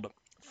 titled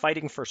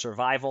Fighting for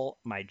Survival,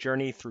 My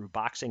Journey Through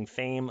Boxing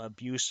Fame,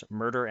 Abuse,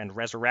 Murder, and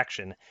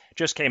Resurrection,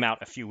 just came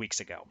out a few weeks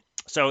ago.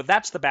 So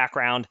that's the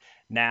background.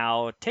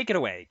 Now, take it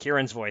away,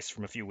 Kieran's voice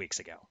from a few weeks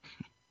ago.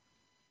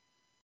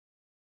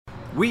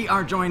 We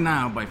are joined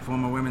now by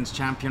former women's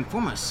champion,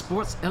 former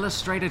Sports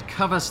Illustrated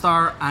cover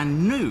star,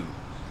 and new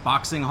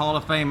Boxing Hall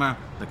of Famer,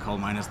 the coal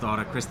miner's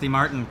daughter, Christy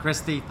Martin.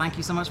 Christy, thank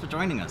you so much for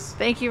joining us.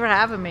 Thank you for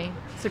having me.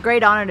 It's a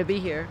great honor to be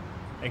here.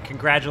 And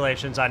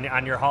congratulations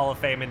on your Hall of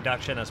Fame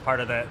induction as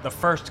part of the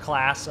first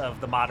class of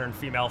the modern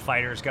female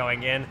fighters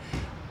going in.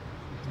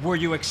 Were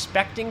you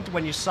expecting,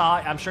 when you saw,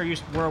 I'm sure you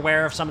were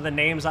aware of some of the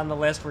names on the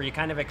list, were you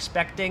kind of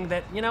expecting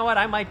that, you know what,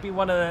 I might be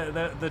one of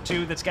the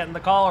two that's getting the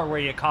call, or were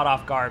you caught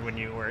off guard when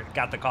you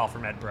got the call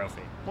from Ed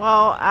Brophy?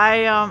 Well,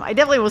 I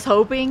definitely was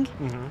hoping,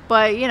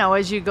 but,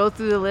 as you go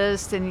through the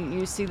list and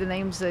you see the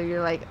names,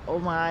 you're like, oh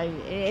my,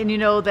 and you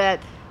know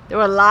that there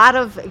were a lot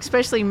of,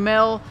 especially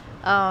male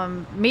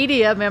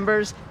media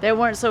members that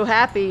weren't so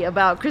happy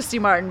about Christy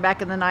Martin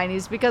back in the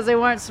 90s because they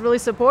weren't really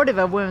supportive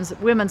of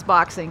women's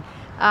boxing.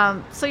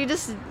 So you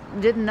just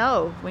didn't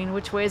know. I mean,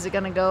 which way is it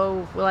going to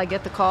go? Will I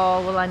get the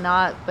call? Will I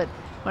not? But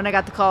when I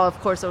got the call, of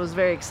course, I was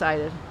very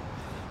excited.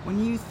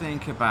 When you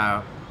think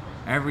about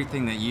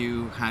everything that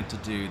you had to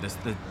do,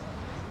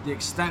 the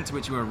extent to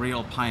which you were a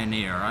real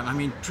pioneer, I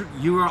mean,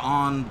 you were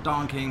on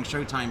Don King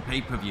Showtime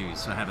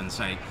pay-per-views, for heaven's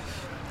sake.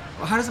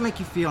 Well, how does it make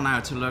you feel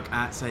now to look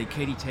at, say,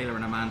 Katie Taylor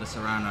and Amanda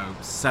Serrano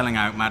selling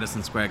out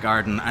Madison Square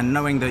Garden and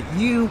knowing that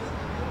you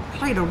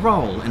played a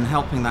role in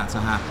helping that to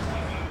happen?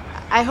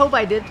 I hope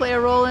I did play a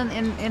role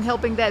in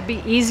helping that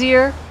be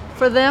easier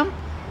for them.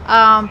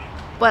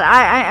 But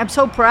I'm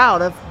so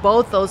proud of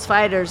both those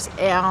fighters.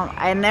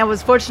 And I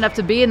was fortunate enough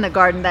to be in the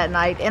Garden that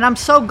night. And I'm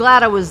so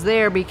glad I was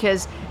there,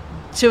 because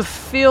to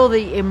feel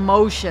the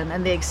emotion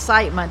and the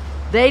excitement,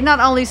 they not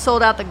only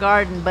sold out the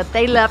Garden, but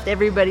they left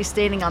everybody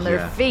standing on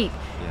their feet.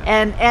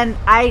 Yeah. And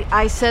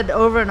I said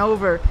over and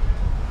over,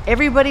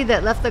 everybody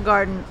that left the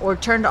Garden or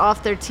turned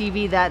off their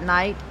TV that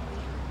night,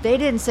 they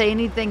didn't say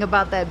anything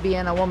about that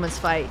being a woman's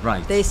fight.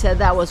 Right. They said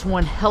that was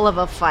one hell of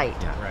a fight.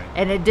 Yeah. Right.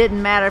 And it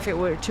didn't matter if it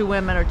were 2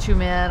 women or 2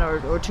 men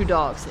or 2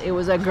 dogs. It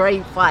was a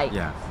great fight.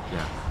 Yeah.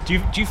 Do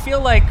you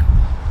feel like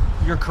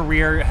your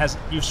career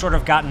you've sort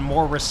of gotten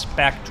more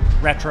respect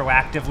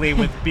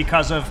retroactively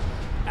because of,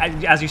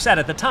 as you said,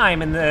 at the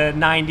time in the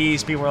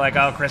 90s, people were like,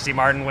 oh, Christy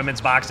Martin,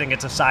 women's boxing,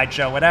 it's a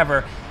sideshow,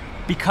 whatever.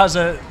 Because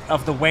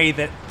of the way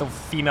that the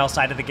female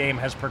side of the game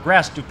has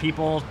progressed, do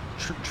people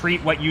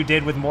treat what you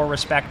did with more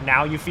respect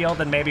now, you feel,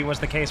 than maybe was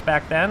the case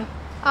back then?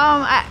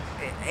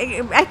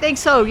 I think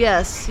so,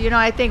 yes.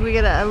 I think we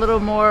get a little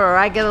more, or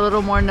I get a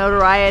little more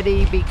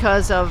notoriety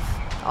because of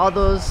all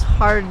those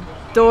hard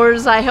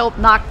doors I helped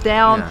knock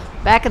down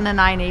back in the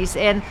 90s.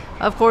 And,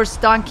 of course,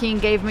 Don King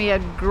gave me a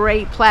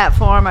great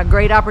platform, a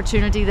great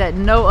opportunity that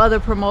no other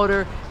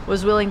promoter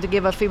was willing to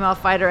give a female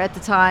fighter at the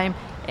time.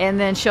 And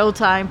then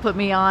Showtime put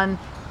me on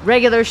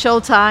regular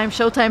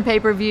Showtime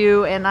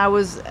pay-per-view, and I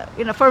was,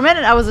 for a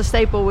minute I was a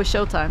staple with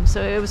Showtime.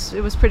 So it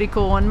was pretty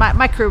cool, and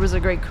my career was a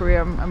great career.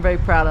 I'm very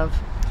proud of.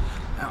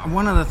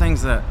 One of the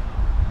things that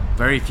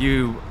very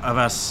few of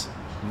us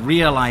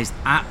realized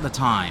at the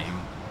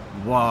time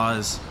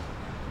was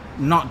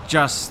not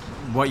just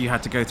what you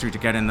had to go through to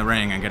get in the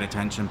ring and get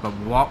attention, but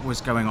what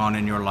was going on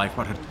in your life,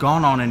 what had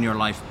gone on in your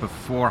life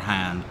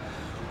beforehand,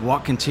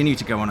 what continued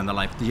to go on in their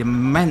life, the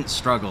immense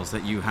struggles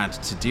that you had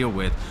to deal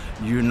with.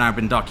 You've now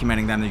been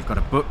documenting them. You've got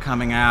a book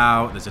coming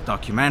out. There's a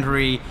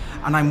documentary.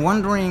 And I'm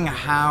wondering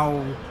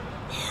how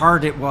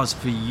hard it was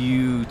for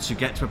you to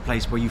get to a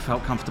place where you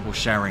felt comfortable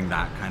sharing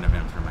that kind of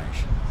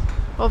information.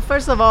 Well,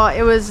 first of all,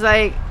 it was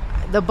like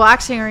the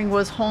boxing ring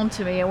was home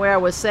to me and where I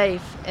was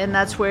safe, and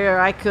that's where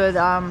I could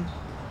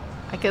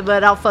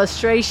let out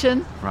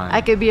frustration. Right.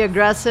 I could be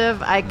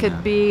aggressive. I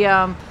could be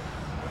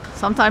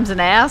sometimes an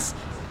ass,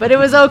 but it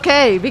was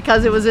okay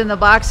because it was in the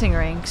boxing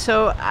ring.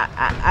 So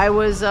I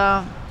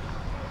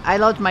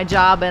loved my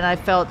job, and I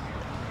felt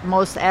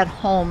most at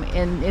home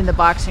in the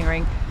boxing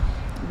ring.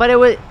 But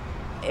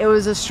it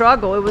was a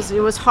struggle.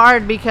 It was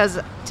hard because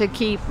to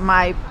keep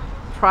my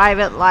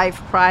private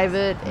life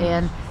private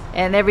and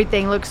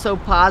everything looked so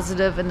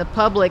positive in the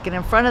public and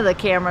in front of the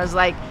cameras.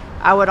 Like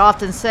I would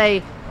often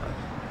say,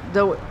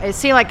 it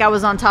seemed like I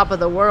was on top of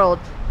the world,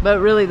 but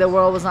really the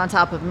world was on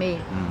top of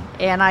me.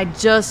 And I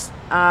just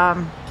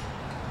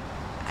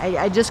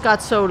I just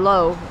got so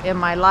low in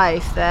my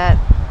life that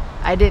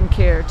I didn't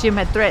care. Jim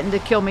had threatened to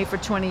kill me for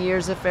 20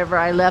 years if ever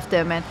I left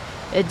him, and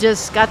it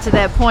just got to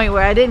that point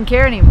where I didn't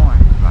care anymore.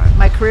 Right.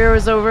 My career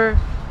was over.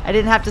 I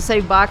didn't have to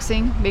save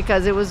boxing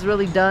because it was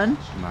really done.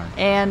 Right.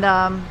 And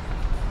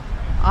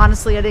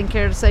honestly, I didn't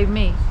care to save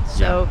me.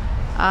 So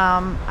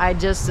I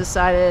just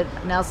decided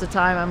now's the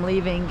time I'm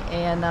leaving,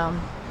 and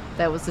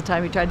that was the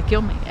time he tried to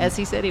kill me, as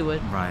he said he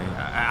would. Right.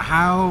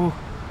 How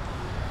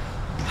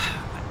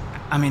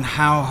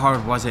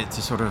hard was it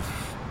to sort of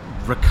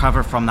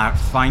recover from that,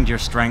 find your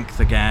strength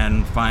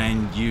again,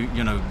 find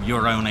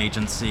your own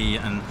agency,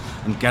 and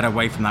get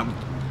away from that?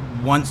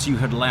 Once you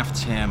had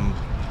left him,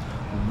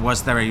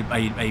 was there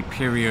a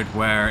period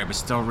where it was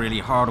still really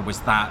hard, or was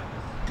that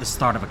the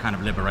start of a kind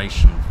of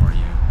liberation for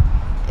you?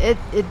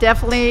 It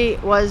definitely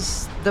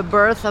was the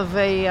birth of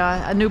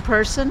a new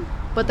person,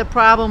 but the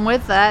problem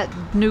with that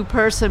new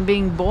person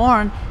being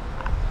born,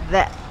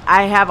 that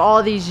I have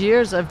all these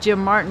years of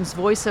Jim Martin's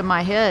voice in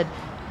my head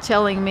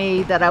telling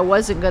me that I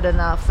wasn't good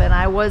enough, and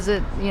I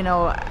wasn't,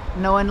 no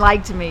one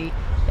liked me,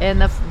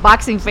 and the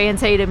boxing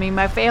fans hated me,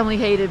 my family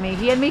hated me.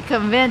 He had me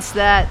convinced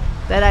that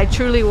I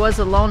truly was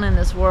alone in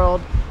this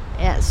world.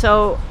 And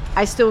so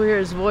I still hear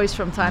his voice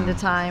from time to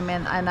time,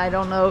 and I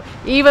don't know,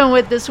 even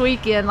with this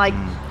weekend, like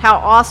how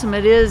awesome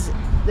it is,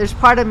 there's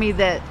part of me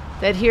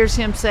that hears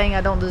him saying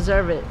I don't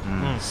deserve it.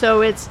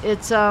 So it's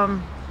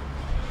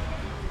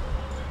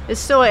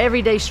still an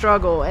everyday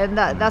struggle, and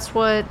that's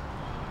what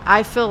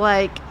I feel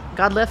like.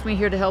 God left me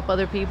here to help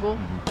other people,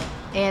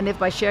 and if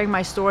by sharing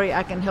my story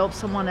I can help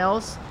someone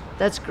else,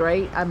 that's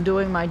great. I'm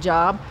doing my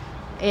job,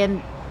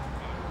 and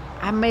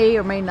I may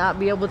or may not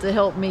be able to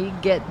help me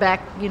get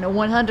back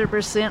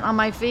 100% on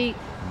my feet,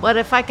 but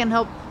if I can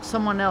help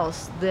someone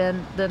else,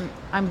 then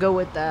I'm good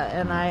with that,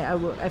 and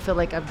I feel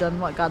like I've done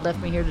what God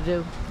left me here to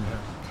do.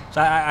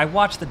 So I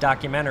watched the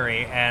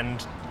documentary,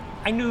 and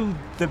I knew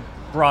the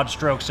broad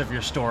strokes of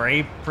your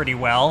story pretty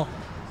well.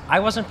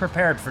 I wasn't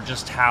prepared for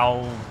just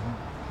how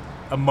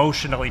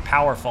emotionally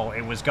powerful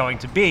it was going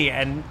to be,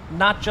 and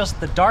not just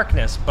the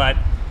darkness, but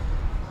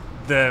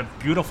the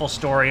beautiful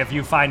story of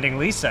you finding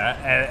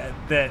Lisa,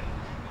 that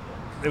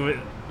it was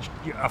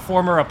a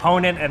former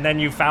opponent, and then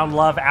you found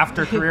love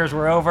after careers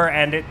were over,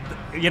 and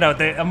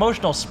the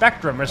emotional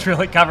spectrum is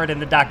really covered in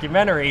the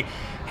documentary.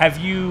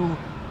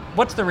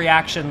 What's the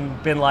reaction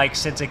been like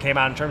since it came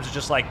out, in terms of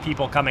just like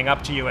people coming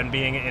up to you and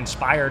being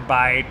inspired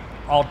by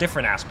all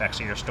different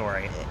aspects of your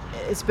story?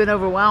 It's been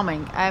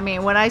overwhelming. I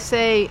mean, when I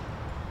say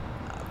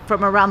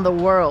from around the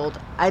world,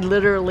 I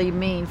literally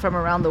mean from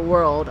around the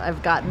world.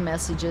 I've gotten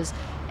messages,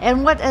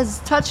 and what has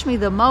touched me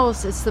the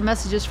most is the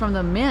messages from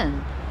the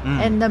men.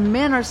 And the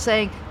men are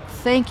saying,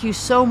 thank you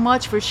so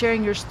much for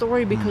sharing your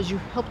story, because you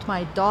helped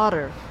my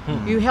daughter.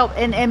 You helped,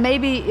 and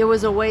maybe it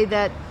was a way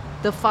that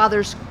the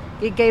fathers,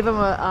 it gave them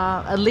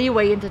a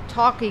leeway into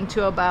talking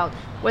to about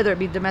whether it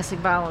be domestic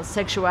violence,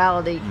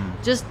 sexuality,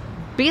 just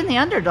being the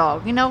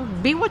underdog,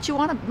 be what you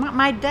want to.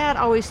 My dad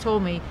always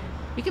told me,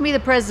 you can be the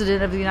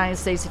president of the United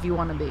States if you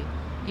want to be.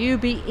 You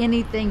be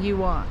anything you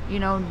want.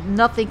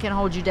 Nothing can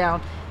hold you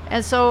down.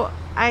 And so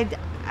I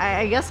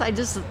guess I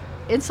just,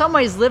 in some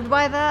ways, lived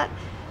by that.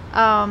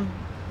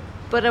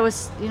 But I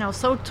was,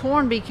 so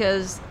torn,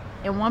 because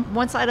and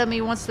one side of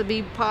me wants to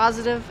be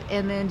positive,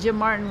 and then Jim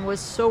Martin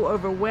was so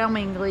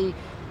overwhelmingly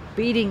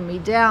beating me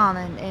down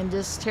and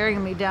just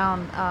tearing me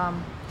down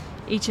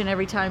each and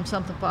every time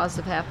something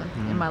positive happened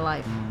in my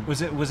life.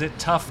 Was it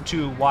tough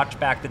to watch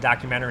back the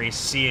documentary,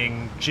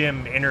 seeing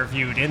Jim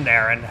interviewed in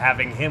there and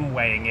having him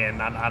weighing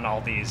in on all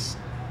these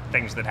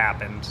things that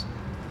happened?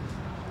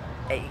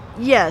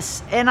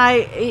 Yes, and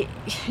to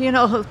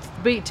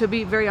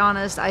be very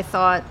honest, I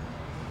thought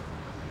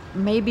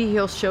maybe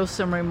he'll show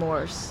some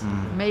remorse.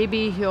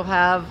 Maybe he'll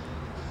have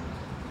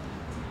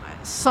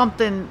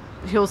something,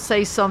 he'll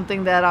say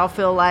something that I'll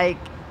feel like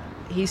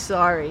he's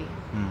sorry.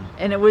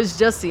 And it was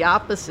just the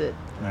opposite.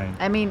 Right.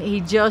 I mean, he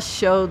just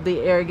showed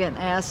the arrogant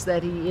ass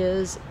that he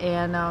is,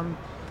 and I'm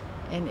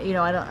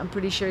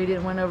pretty sure he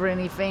didn't win over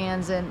any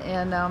fans,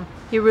 and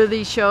he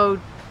really showed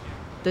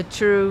the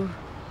true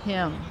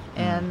him.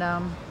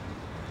 And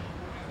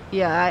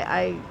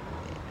yeah,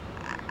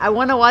 I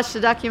want to watch the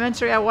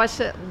documentary. I watched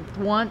it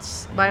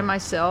once by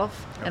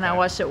myself, and I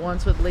watched it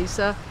once with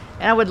Lisa.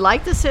 And I would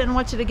like to sit and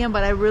watch it again,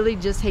 but I really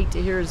just hate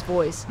to hear his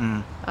voice.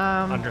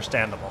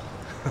 Understandable.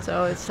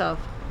 So it's tough.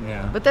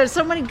 Yeah. But there's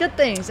so many good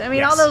things. I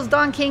mean, all those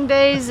Don King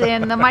days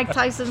and the Mike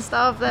Tyson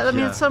stuff.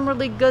 It's some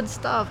really good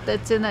stuff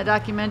that's in that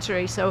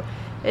documentary. So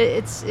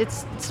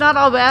it's not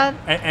all bad.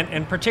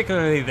 And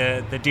particularly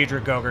the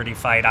Deidre Gogarty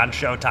fight on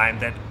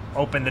Showtime that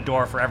opened the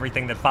door for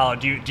everything that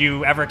followed. Do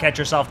you ever catch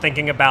yourself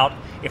thinking about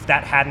if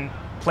that hadn't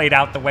played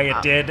out the way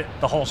it did,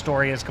 the whole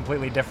story is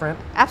completely different?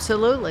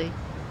 Absolutely.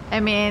 I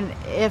mean,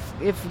 if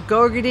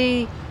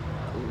Gogarty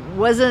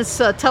wasn't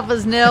so tough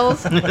as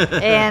nails,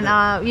 and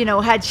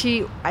had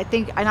she, I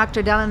think I knocked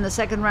her down in the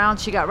second round.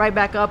 She got right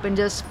back up and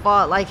just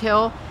fought like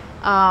hell.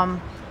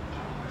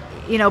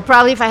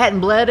 Probably if I hadn't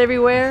bled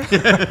everywhere,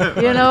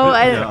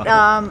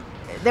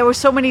 there were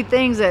so many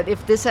things that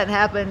if this hadn't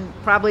happened,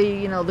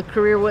 probably the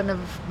career wouldn't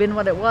have been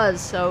what it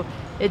was. So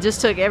it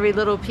just took every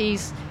little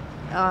piece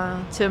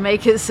to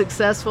make it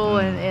successful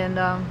and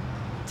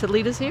to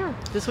lead us here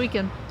this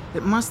weekend.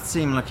 It must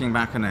seem, looking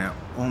back on it,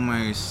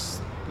 almost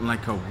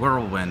like a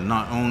whirlwind,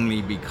 not only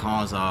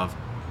because of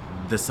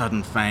the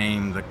sudden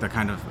fame, the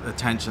kind of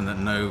attention that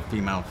no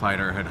female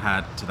fighter had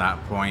had to that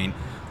point,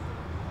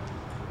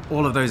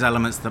 all of those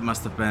elements that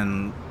must have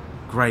been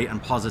great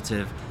and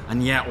positive,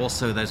 and yet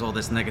also there's all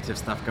this negative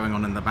stuff going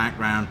on in the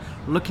background.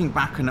 Looking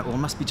back on it all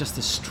must be just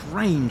this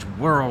strange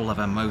whirl of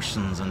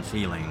emotions and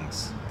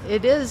feelings.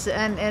 It is,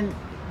 and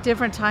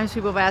different times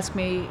people have asked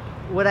me,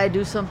 would I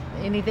do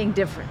anything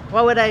different?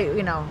 What would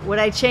would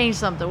I change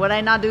something? Would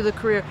I not do the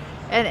career?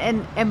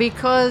 And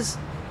because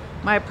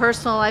my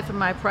personal life and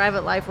my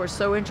private life were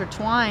so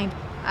intertwined,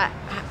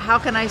 how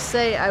can I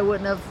say I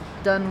wouldn't have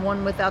done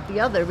one without the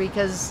other?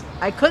 Because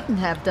I couldn't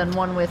have done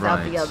one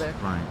without the other.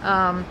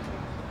 Right.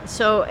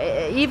 So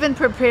even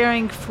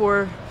preparing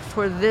for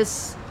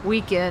this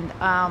weekend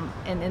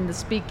and in the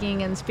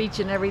speaking and speech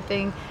and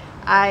everything,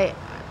 I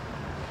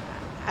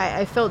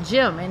felt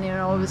Jim, and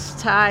it was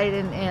tied,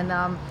 and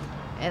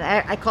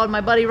I called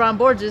my buddy Ron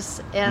Borges,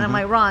 and I'm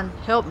like, Ron,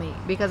 help me,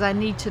 because I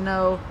need to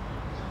know,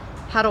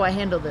 how do I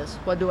handle this?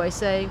 What do I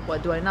say?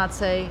 What do I not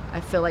say? I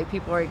feel like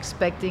people are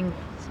expecting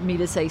me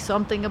to say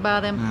something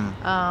about him,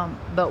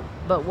 but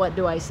what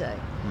do I say?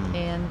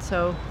 And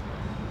so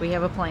we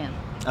have a plan.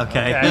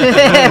 Okay.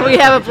 We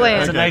have a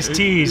plan. It's a nice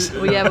tease.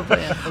 We have a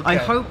plan. I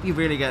hope you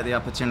really get the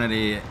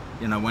opportunity,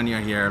 when you're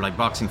here, like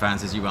boxing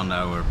fans, as you well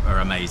know, are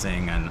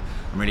amazing and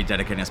really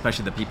dedicated,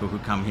 especially the people who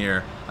come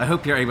here. I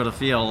hope you're able to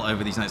feel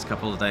over these next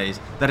couple of days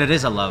that it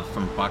is a love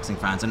from boxing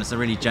fans, and it's a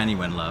really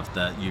genuine love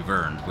that you've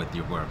earned with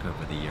your work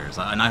over the years.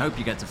 And I hope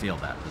you get to feel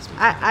that this week.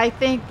 I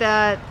think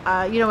that,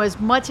 as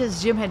much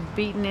as Jim had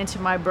beaten into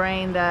my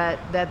brain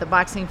that the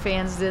boxing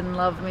fans didn't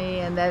love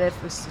me, and that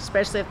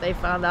especially if they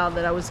found out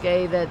that I was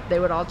gay, that they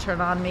would all turn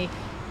on me,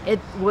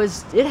 it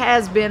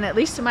has been, at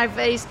least to my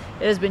face,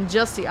 it has been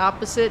just the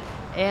opposite.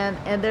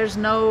 And there's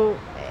no,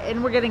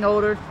 and we're getting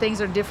older, things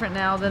are different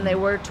now than they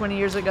were 20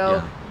 years ago.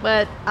 Yeah.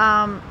 But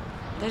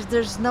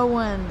there's no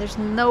one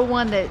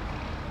that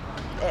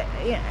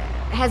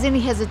has any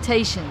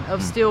hesitation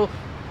of still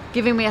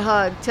giving me a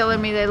hug,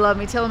 telling me they love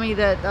me, telling me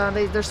that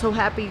they're so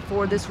happy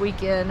for this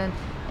weekend,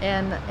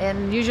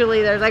 and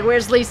usually they're like,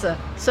 "Where's Lisa?"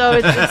 So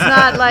it's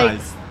not like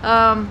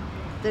nice.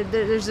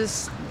 There's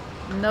just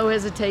no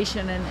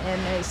hesitation,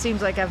 and it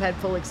seems like I've had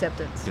full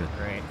acceptance. Good.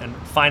 Great. And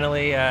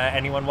finally,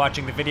 anyone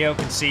watching the video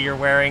can see you're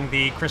wearing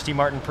the Christy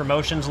Martin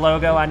Promotions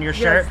logo on your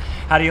shirt. Yes.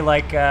 How do you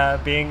like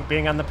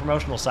being on the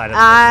promotional side of the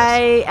business?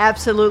 I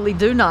absolutely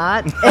do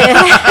not.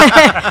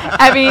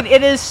 I mean,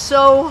 it is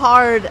so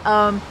hard.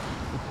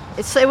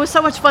 It was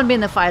so much fun being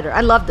the fighter.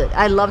 I loved it.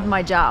 I loved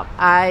my job.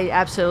 I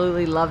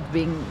absolutely loved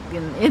being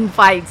in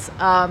fights.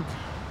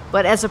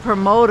 But as a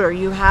promoter,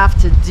 you have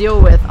to deal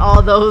with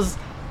all those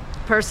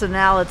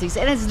personalities,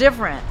 and it's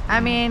different.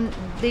 I mean,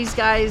 these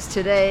guys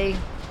today,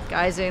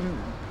 guys and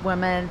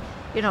women,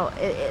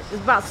 it's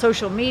about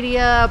social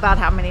media, about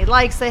how many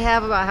likes they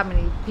have, about how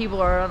many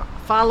people are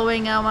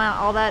following them,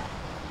 all that.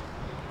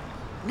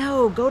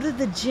 No, go to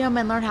the gym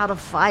and learn how to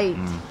fight.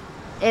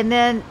 And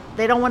then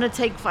they don't want to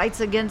take fights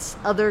against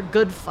other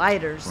good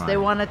fighters. Right. They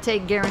want to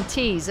take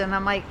guarantees. And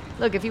I'm like,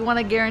 look, if you want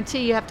a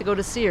guarantee, you have to go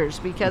to Sears,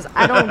 because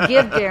I don't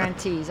give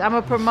guarantees. I'm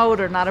a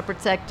promoter, not a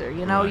protector.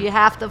 Right. You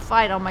have to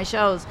fight on my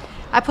shows.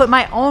 I put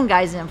my own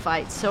guys in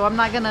fights, so I'm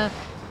not going to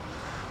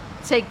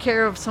take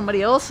care of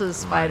somebody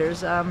else's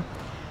fighters.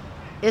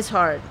 It's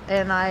hard.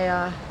 And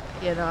I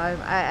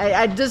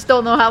just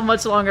don't know how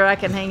much longer I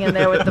can hang in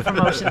there with the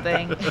promotion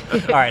thing.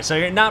 All right, so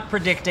you're not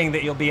predicting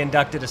that you'll be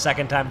inducted a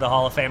second time to the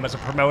Hall of Fame as a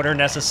promoter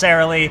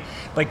necessarily,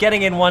 but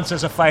getting in once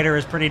as a fighter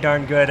is pretty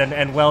darn good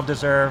and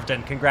well-deserved,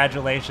 and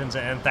congratulations,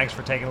 and thanks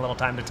for taking a little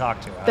time to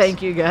talk to us.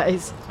 Thank you,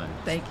 guys.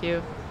 Thank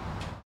you.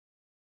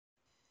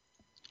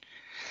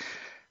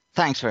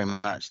 Thanks very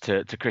much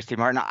to Christy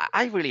Martin.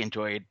 I really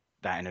enjoyed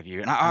that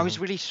interview, and I was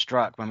really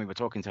struck when we were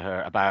talking to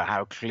her about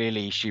how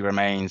clearly she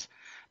remains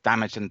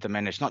damaged and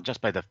diminished, not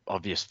just by the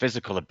obvious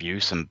physical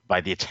abuse and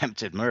by the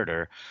attempted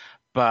murder,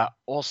 but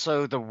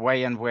also the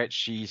way in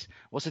which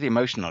also the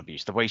emotional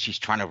abuse, the way she's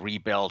trying to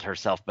rebuild her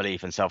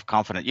self-belief and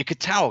self-confidence. You could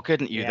tell,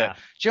 couldn't you, that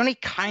she only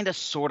kind of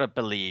sort of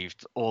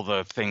believed all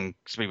the things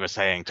we were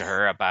saying to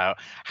her about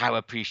how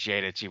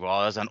appreciated she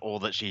was and all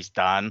that she's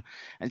done.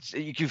 And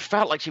you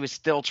felt like she was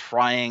still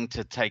trying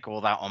to take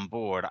all that on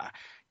board.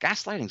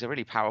 Gaslighting is a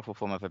really powerful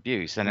form of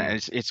abuse, and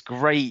it's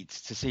great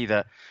to see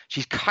that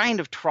she's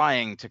kind of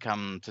trying to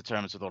come to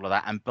terms with all of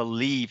that and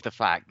believe the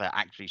fact that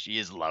actually she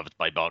is loved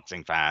by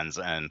boxing fans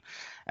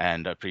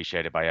and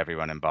appreciated by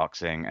everyone in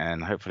boxing.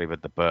 And hopefully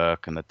with the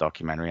book and the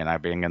documentary and now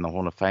being in the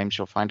Hall of Fame,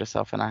 she'll find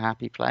herself in a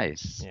happy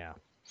place.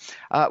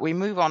 Yeah. We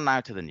move on now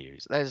to the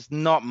news. There's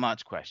not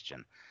much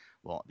question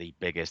what the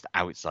biggest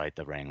outside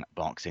the ring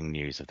boxing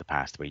news of the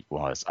past week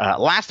was.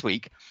 Last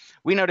week,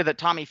 we noted that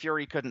Tommy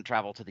Fury couldn't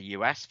travel to the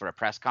US for a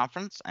press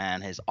conference,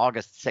 and his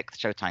August 6th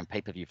Showtime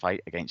pay-per-view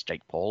fight against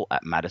Jake Paul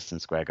at Madison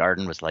Square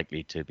Garden was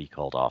likely to be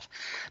called off.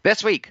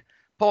 This week,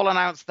 Paul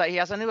announced that he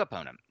has a new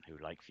opponent, who,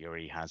 like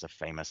Fury, has a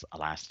famous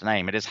last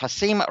name. It is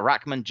Hasim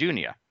Rahman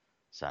Jr.,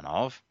 son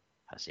of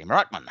Hasim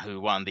Rahman, who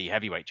won the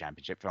heavyweight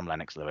championship from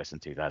Lennox Lewis in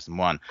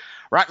 2001.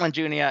 Rahman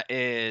Jr.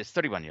 is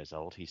 31 years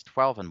old. He's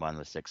 12-1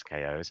 with 6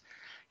 KOs.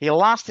 He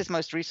lost his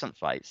most recent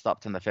fight,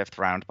 stopped in the 5th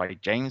round by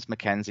James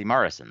Mackenzie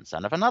Morrison,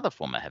 son of another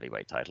former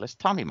heavyweight titleist,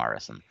 Tommy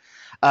Morrison.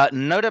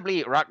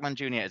 Notably, Rahman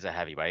Jr. is a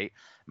heavyweight.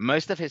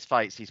 Most of his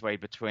fights, he's weighed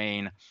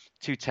between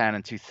 210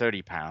 and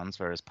 230 pounds,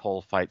 whereas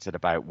Paul fights at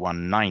about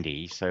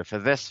 190. So for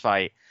this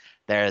fight,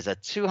 there is a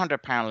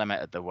 200-pound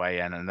limit at the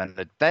weigh-in, and then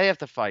the day of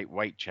the fight,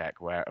 weight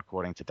check, where,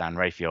 according to Dan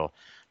Rafael,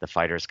 the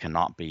fighters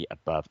cannot be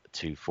above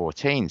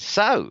 214.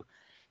 So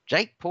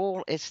Jake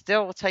Paul is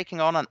still taking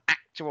on an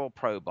actual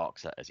pro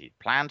boxer as he'd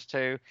planned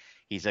to.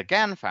 He's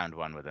again found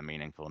one with a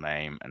meaningful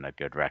name and a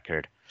good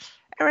record.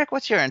 Eric,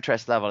 what's your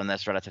interest level in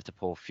this relative to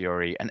Paul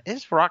Fury? And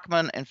is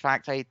Rahman, in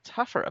fact, a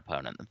tougher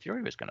opponent than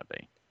Fury was going to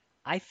be?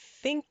 I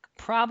think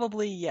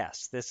probably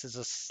yes. This is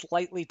a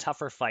slightly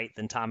tougher fight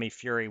than Tommy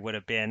Fury would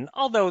have been,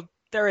 although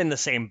they're in the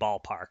same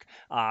ballpark.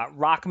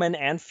 Rahman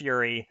and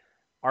Fury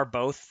are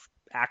both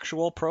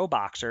actual pro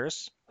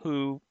boxers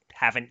who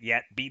haven't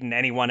yet beaten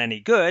anyone any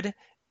good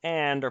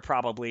and are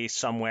probably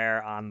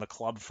somewhere on the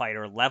club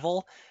fighter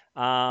level.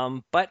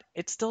 But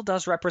it still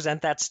does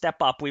represent that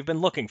step up we've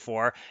been looking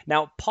for.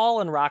 Now,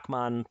 Paul and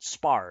Rahman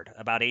sparred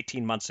about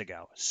 18 months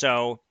ago.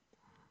 So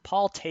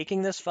Paul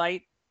taking this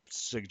fight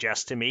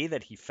suggests to me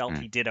that he felt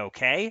he did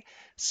okay.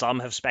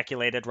 Some have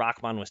speculated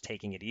Rahman was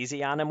taking it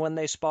easy on him when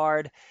they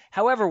sparred.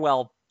 However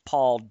well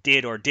Paul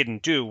did or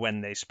didn't do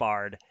when they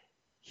sparred,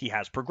 he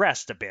has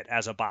progressed a bit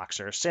as a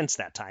boxer since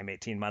that time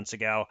 18 months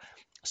ago.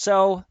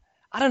 So,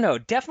 I don't know,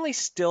 definitely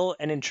still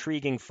an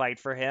intriguing fight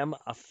for him.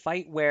 A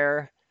fight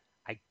where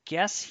I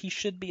guess he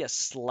should be a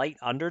slight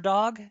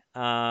underdog.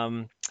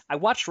 I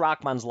watched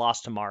Rahman's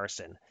loss to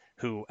Morrison,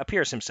 who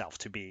appears himself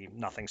to be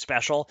nothing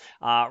special.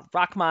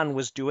 Rahman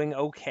was doing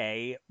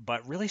okay,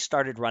 but really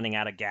started running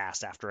out of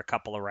gas after a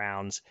couple of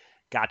rounds.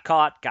 Got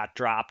caught, got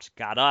dropped,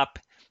 got up,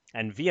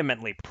 and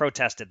vehemently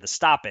protested the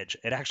stoppage.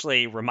 It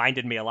actually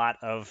reminded me a lot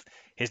of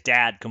his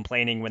dad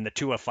complaining when the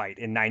Tua fight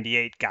in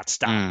 '98 got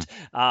stopped.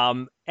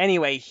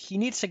 Anyway, he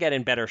needs to get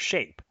in better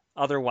shape.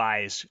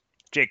 Otherwise,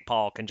 Jake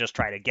Paul can just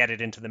try to get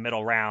it into the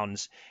middle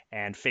rounds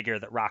and figure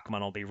that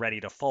Rahman will be ready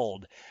to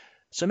fold.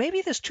 So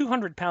maybe this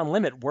 200-pound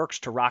limit works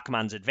to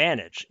Rahman's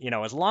advantage. You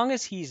know, as long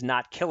as he's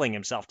not killing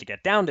himself to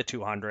get down to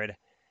 200,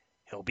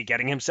 he'll be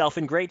getting himself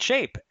in great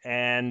shape,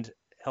 and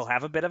he'll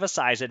have a bit of a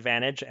size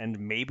advantage and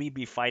maybe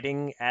be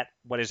fighting at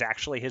what is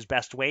actually his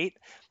best weight.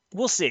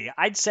 We'll see.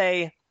 I'd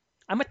say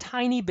I'm a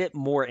tiny bit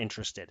more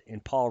interested in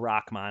Paul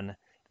Rahman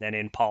than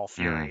in Paul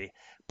Fury,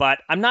 but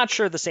I'm not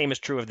sure the same is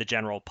true of the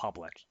general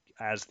public.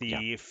 As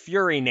the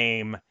Fury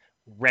name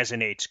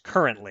resonates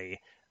currently,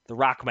 the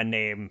Rahman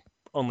name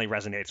only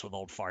resonates with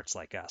old farts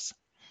like us.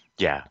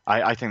 Yeah,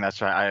 I think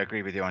that's right. I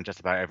agree with you on just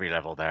about every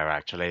level there,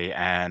 actually.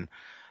 And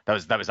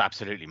that was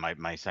absolutely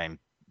my same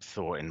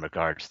thought in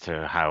regards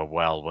to how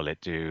well will it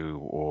do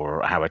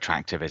or how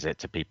attractive is it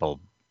to people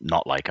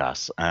not like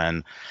us.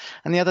 And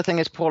the other thing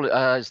is Paul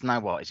is now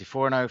what? Is he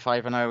 4-0,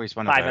 5-0? He's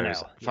one of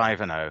those.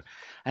 5-0.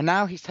 And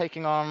now he's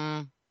taking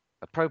on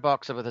a pro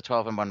boxer with a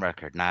 12-1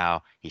 record.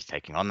 Now he's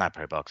taking on that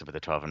pro boxer with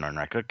a 12-1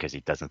 record because he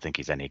doesn't think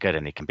he's any good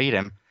and he can beat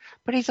him.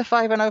 But he's a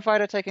 5-0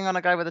 fighter taking on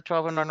a guy with a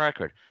 12-1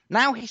 record.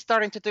 Now he's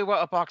starting to do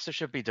what a boxer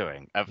should be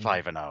doing at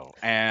 5-0.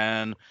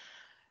 And,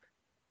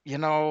 you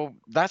know,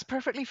 that's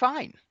perfectly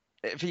fine.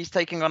 If he's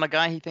taking on a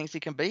guy he thinks he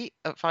can beat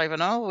at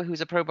 5-0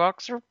 who's a pro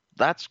boxer,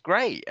 that's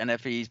great. And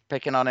if he's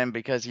picking on him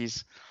because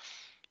he's,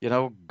 you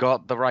know,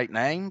 got the right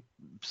name,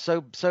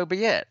 so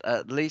be it.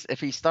 At least if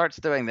he starts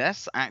doing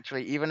this,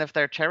 actually, even if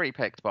they're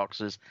cherry-picked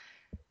boxers,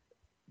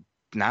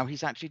 now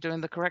he's actually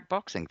doing the correct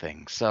boxing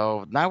thing.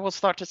 So now we'll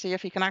start to see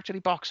if he can actually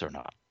box or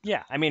not.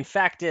 Yeah, I mean,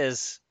 fact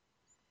is,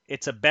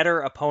 it's a better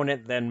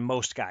opponent than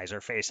most guys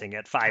are facing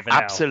at 5-0.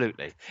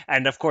 Absolutely.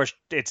 And of course,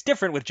 it's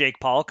different with Jake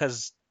Paul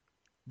because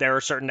there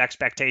are certain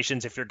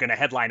expectations. If you're going to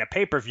headline a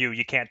pay-per-view,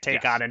 you can't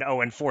take Yes. on an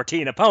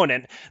 0-14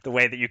 opponent the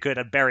way that you could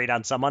have buried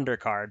on some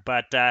undercard.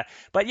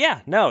 But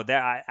yeah, no,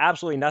 there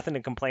absolutely nothing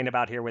to complain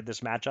about here with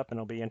this matchup, and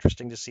it'll be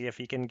interesting to see if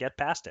he can get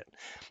past it.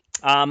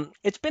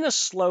 It's been a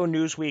slow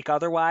news week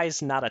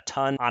otherwise, not a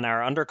ton on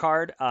our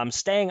undercard.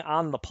 Staying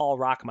on the Paul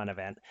Rockman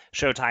event,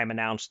 Showtime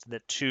announced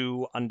that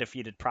 2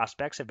 undefeated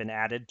prospects have been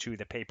added to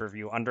the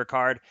pay-per-view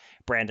undercard.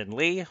 Brandon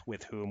Lee,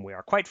 with whom we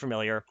are quite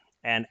familiar,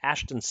 and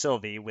Ashton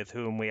Sylvie, with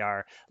whom we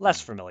are less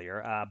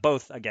familiar,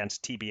 both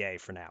against TBA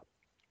for now.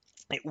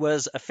 It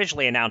was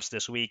officially announced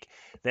this week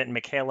that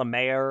Michaela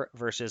Mayer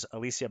versus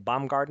Alicia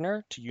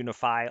Baumgardner, to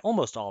unify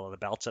almost all of the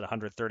belts at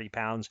 130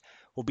 pounds,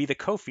 will be the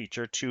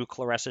co-feature to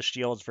Claressa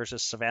Shields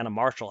versus Savannah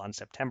Marshall on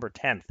September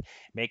 10th,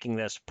 making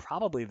this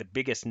probably the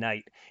biggest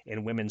night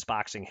in women's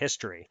boxing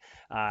history.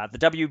 The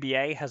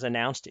WBA has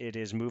announced it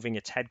is moving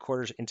its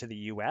headquarters into the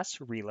U.S.,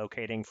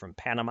 relocating from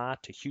Panama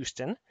to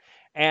Houston.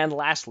 And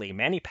lastly,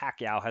 Manny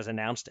Pacquiao has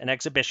announced an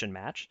exhibition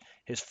match,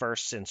 his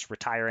first since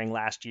retiring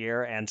last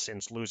year and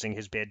since losing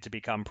his bid to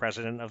become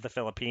president of the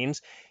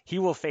Philippines. He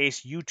will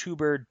face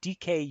YouTuber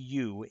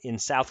DKU in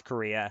South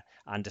Korea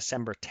on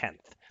December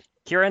 10th.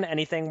 Kieran,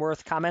 anything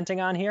worth commenting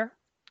on here?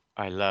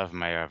 I love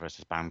Mayer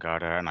versus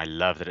Baumgartner, and I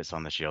love that it's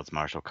on the Shields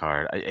Marshall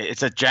card.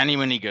 It's a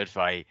genuinely good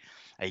fight,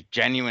 a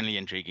genuinely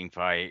intriguing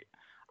fight.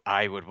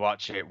 I would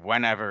watch it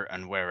whenever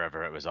and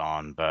wherever it was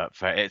on, but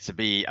for it to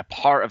be a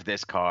part of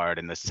this card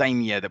in the same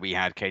year that we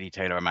had Katie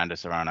Taylor, Amanda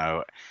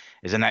Serrano,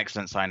 is an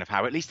excellent sign of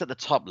how, at least at the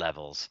top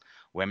levels,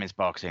 women's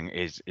boxing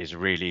is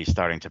really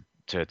starting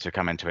to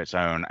come into its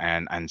own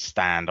and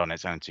stand on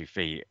its own 2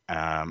 feet,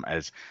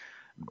 as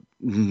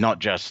not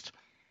just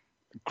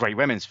great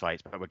women's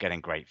fights, but we're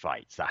getting great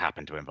fights that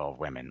happen to involve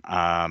women.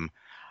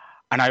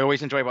 And I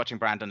always enjoy watching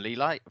Brandon Lee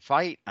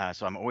fight,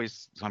 so I'm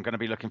going to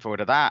be looking forward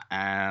to that.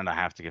 And I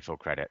have to give full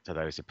credit to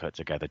those who put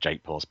together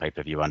Jake Paul's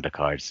pay-per-view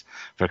undercards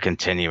for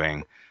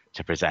continuing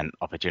to present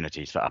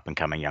opportunities for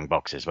up-and-coming young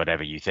boxers,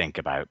 whatever you think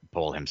about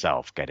Paul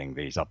himself getting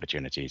these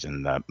opportunities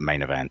in the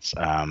main events.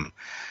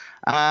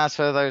 As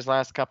for those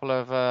last couple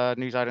of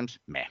news items,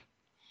 meh.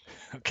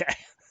 Okay.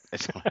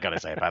 That's all I got to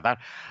say about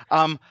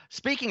that.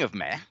 Speaking of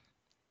meh,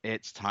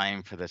 it's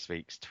time for this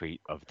week's tweet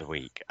of the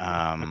week.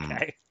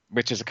 Okay.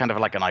 Which is kind of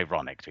like an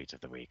ironic tweet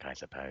of the week, I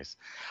suppose.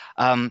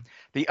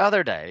 The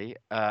other day,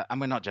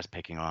 and we're not just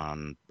picking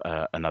on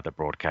another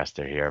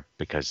broadcaster here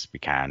because we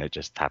can, it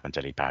just happened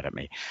to leap out at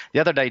me. The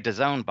other day,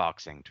 DAZN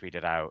Boxing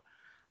tweeted out,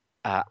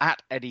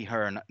 at Eddie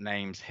Hearn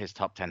names his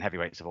top 10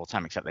 heavyweights of all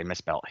time, except they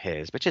misspelled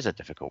his, which is a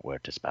difficult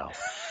word to spell.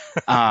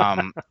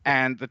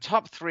 And the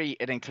top 3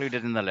 it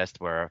included in the list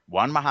were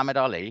 1, Muhammad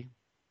Ali,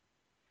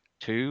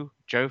 2,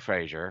 Joe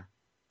Frazier,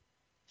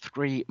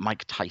 3,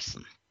 Mike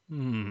Tyson.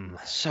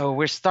 So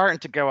we're starting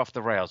to go off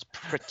the rails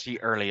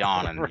pretty early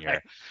on in Right.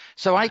 here.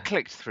 So I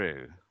clicked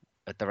through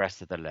at the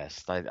rest of the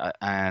list,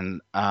 and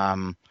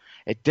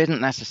it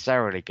didn't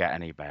necessarily get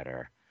any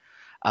better.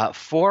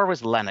 4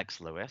 was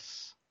Lennox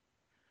Lewis.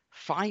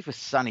 5 was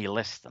Sonny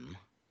Liston.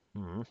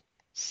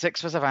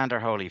 6 was Evander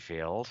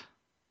Holyfield.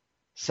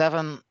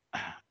 7,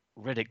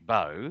 Riddick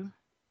Bowe.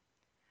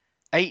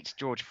 8,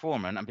 George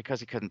Foreman, and because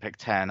he couldn't pick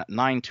 10,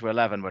 9 to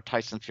 11 were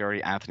Tyson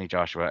Fury, Anthony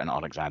Joshua, and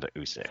Alexander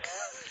Usyk.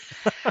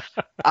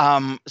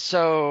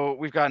 So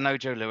we've got no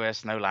Joe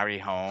Louis, no Larry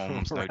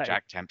Holmes, no Right.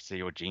 Jack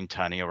Dempsey or Gene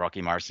Tunney or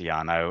Rocky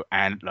Marciano.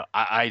 And look,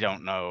 I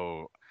don't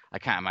know. I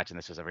can't imagine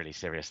this was a really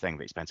serious thing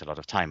that he spent a lot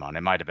of time on.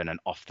 It might have been an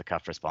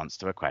off-the-cuff response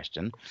to a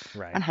question.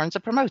 Right. And Hearn's a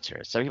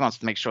promoter, so he wants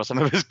to make sure some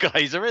of his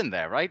guys are in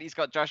there, right? He's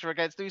got Joshua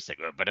against Usyk,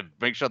 but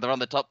make sure they're on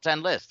the top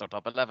 10 list or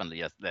top 11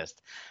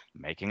 list.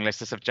 Making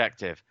lists is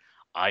subjective.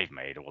 I've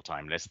made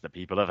all-time lists that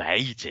people have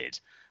hated,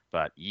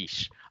 but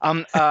yeesh.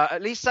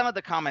 At least some of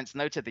the comments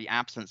noted the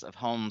absence of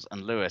Holmes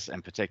and Lewis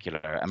in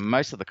particular, and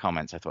most of the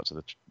comments I thought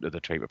to the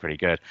tweet were pretty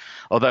good.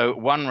 Although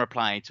one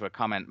reply to a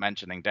comment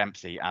mentioning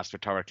Dempsey asked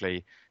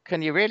rhetorically,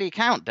 "Can you really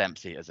count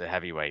Dempsey as a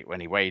heavyweight when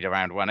he weighed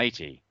around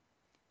 180?"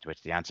 To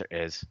which the answer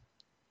is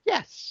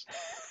yes.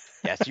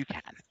 Yes, you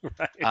can.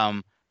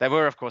 Right. There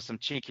were, of course, some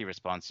cheeky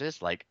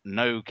responses, like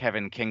no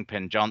Kevin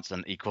Kingpin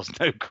Johnson equals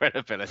no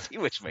credibility,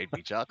 which made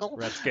me chuckle.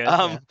 That's good.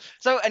 Yeah.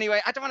 So anyway,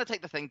 I don't want to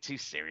take the thing too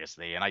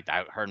seriously, and I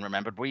doubt Hearn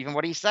remembered even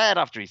what he said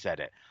after he said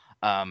it.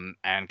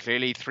 And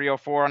clearly 3 or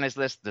 4 on his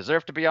list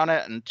deserve to be on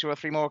it, and 2 or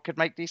 3 more could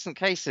make decent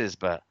cases.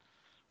 But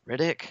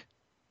Riddick,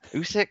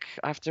 Usyk,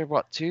 after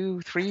what,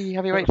 2, 3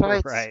 heavyweight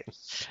fights? Right.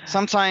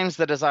 Sometimes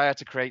the desire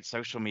to create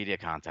social media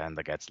content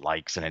that gets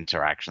likes and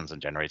interactions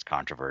and generates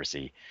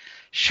controversy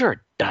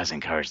sure does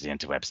encourage the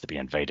interwebs to be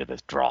invaded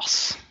with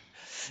dross.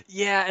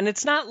 Yeah, and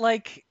it's not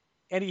like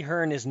Eddie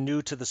Hearn is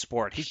new to the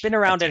sport. He's been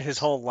around it his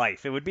whole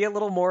life. It would be a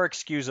little more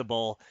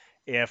excusable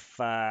if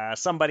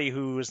somebody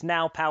who's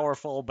now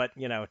powerful but,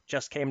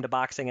 just came to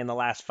boxing in the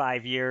last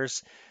 5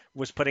 years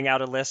was putting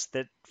out a list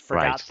that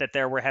forgot Right. that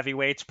there were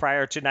heavyweights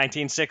prior to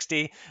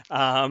 1960.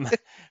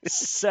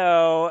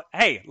 So,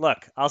 hey,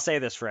 look, I'll say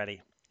this for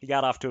Eddie. He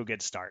got off to a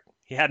good start.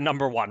 He had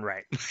number 1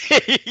 right.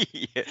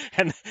 Yeah.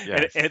 And,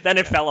 Yes. and then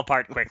it fell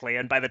apart quickly.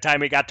 And by the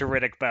time he got to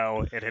Riddick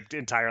Bowe, it had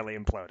entirely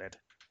imploded.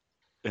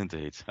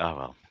 Indeed. Oh,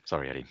 well.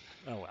 Sorry, Eddie.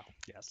 Oh, well,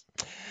 yes.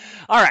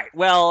 All right.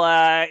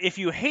 Well, if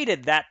you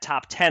hated that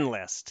top 10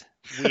 list,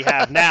 we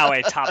have now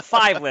a top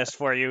 5 list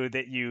for you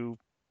that you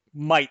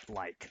might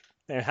like.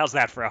 How's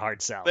that for a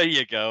hard sell? There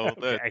you go.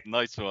 Okay.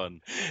 Nice one.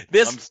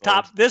 This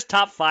I'm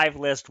top 5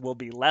 list will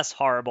be less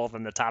horrible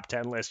than the top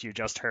 10 list you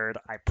just heard.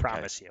 I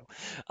promise you.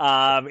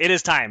 It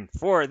is time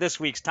for this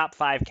week's top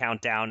 5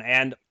 countdown.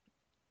 And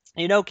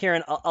you know,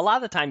 Kieran, a lot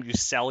of the time you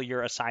sell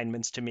your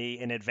assignments to me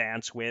in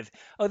advance with,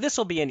 oh, this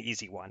will be an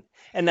easy one.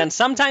 And then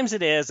sometimes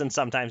it is and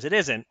sometimes it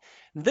isn't.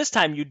 This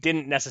time you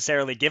didn't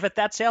necessarily give it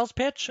that sales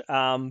pitch,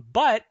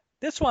 but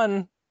this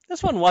one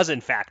was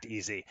in fact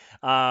easy.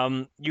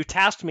 You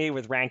tasked me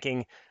with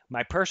ranking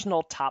my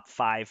personal top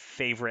 5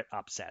 favorite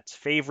upsets,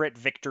 favorite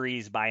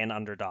victories by an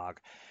underdog.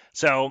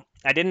 So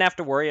I didn't have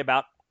to worry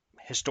about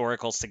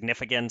historical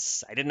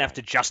significance. I didn't have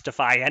to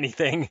justify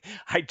anything.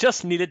 I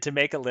just needed to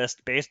make a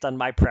list based on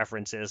my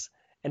preferences,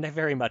 and I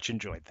very much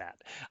enjoyed that.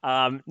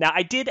 Now,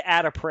 I did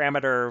add a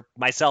parameter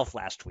myself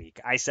last week.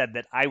 I said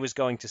that I was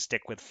going to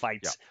stick with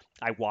fights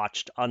I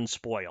watched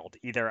unspoiled.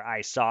 Either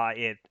I saw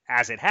it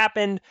as it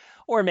happened,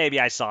 or maybe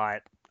I saw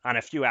it on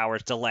a few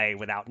hours delay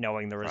without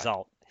knowing the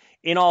result.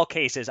 In all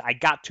cases, I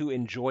got to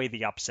enjoy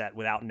the upset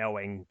without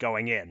knowing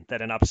going in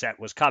that an upset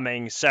was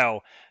coming.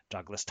 So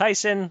Douglas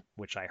Tyson,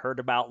 which I heard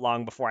about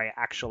long before I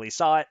actually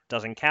saw it,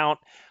 doesn't count.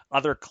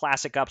 Other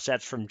classic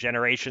upsets from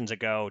generations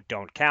ago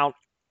don't count.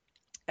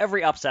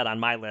 Every upset on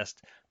my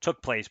list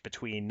took place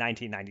between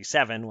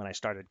 1997, when I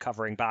started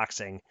covering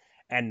boxing,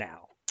 and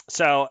now.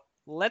 So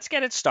let's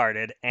get it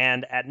started.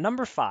 And at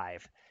number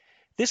 5,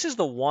 this is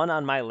the one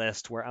on my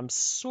list where I'm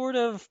sort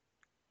of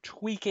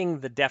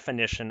tweaking the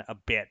definition a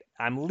bit.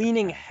 I'm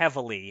leaning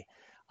heavily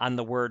on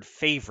the word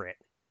favorite,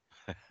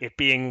 it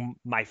being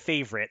my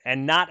favorite,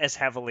 and not as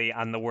heavily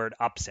on the word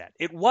upset.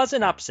 It was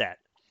an upset,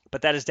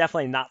 but that is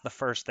definitely not the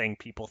first thing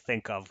people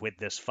think of with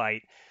this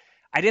fight.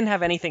 I didn't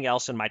have anything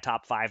else in my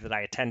top 5 that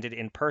I attended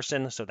in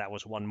person, so that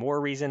was one more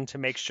reason to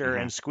make sure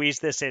and squeeze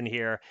this in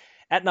here.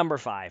 At number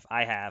 5,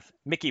 I have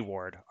Mickey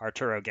Ward,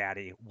 Arturo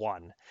Gatti,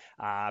 1.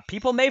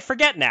 People may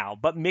forget now,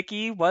 but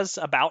Mickey was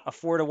about a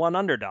 4-1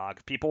 underdog.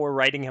 People were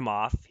writing him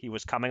off. He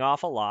was coming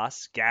off a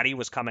loss. Gatti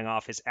was coming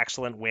off his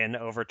excellent win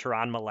over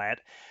Tehran Millet.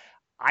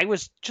 I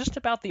was just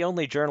about the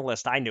only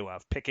journalist I knew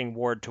of picking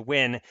Ward to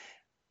win,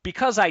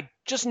 because I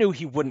just knew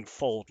he wouldn't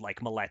fold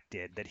like Millet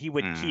did, that he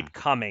would keep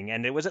coming,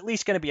 and it was at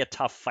least going to be a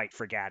tough fight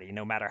for Gatti,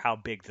 no matter how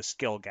big the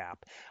skill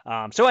gap.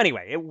 So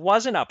anyway, it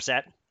was an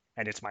upset,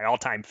 and it's my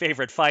all-time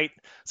favorite fight,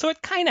 so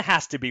it kind of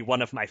has to be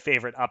one of my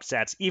favorite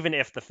upsets, even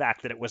if the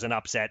fact that it was an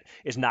upset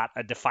is not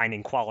a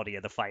defining quality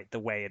of the fight the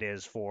way it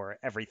is for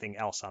everything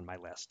else on my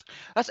list.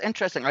 That's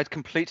interesting. I'd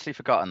completely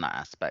forgotten that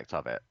aspect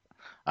of it.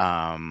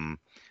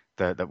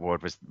 That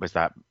Ward was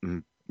that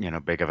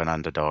big of an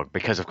underdog,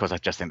 because of course I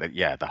just think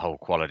that the whole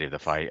quality of the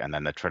fight and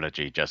then the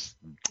trilogy just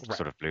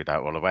sort of blew that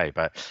all away.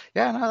 But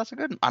that's a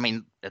good. I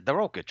mean, they're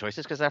all good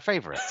choices because they're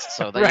favorites.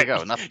 So there you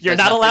go. You're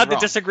not allowed to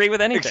disagree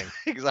with anything.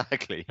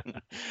 Exactly.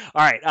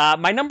 All right.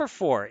 My number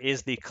 4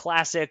 is the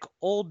classic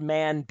old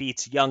man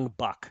beats young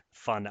buck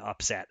fun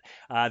upset.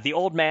 The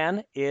old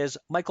man is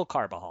Michael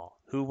Carbajal,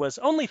 who was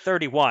only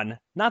 31,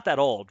 not that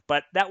old,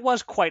 but that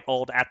was quite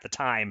old at the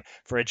time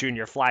for a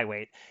junior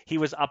flyweight. He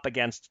was up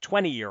against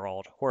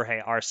 20-year-old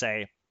Jorge Arce.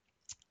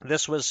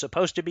 This was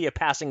supposed to be a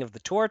passing of the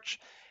torch,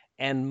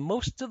 and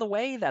most of the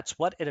way that's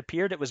what it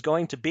appeared it was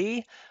going to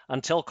be,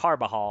 until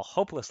Carbajal,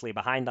 hopelessly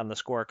behind on the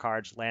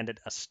scorecards, landed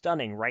a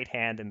stunning right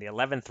hand in the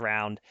 11th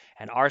round,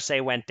 and Arce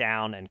went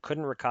down and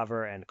couldn't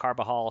recover, and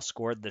Carbajal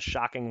scored the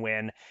shocking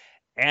win,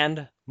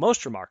 and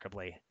most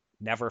remarkably,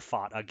 never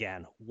fought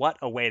again. What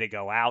a way to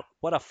go out.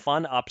 What a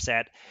fun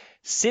upset.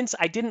 Since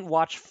I didn't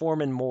watch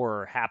Foreman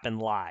Moorer happen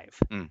live,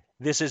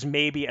 this is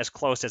maybe as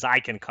close as I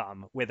can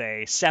come with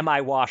a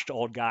semi-washed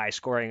old guy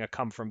scoring a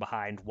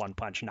come-from-behind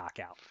one-punch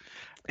knockout.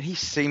 He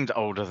seemed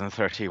older than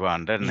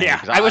 31, didn't he?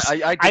 Yeah,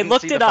 I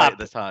looked it up at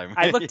the time.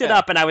 I looked it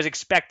up, and I was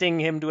expecting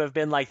him to have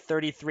been like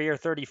 33 or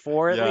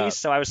 34 at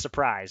least, so I was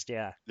surprised.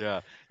 Yeah.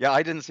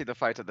 I didn't see the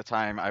fight at the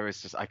time. I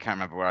can't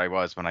remember where I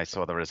was when I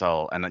saw the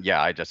result, and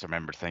I just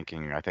remember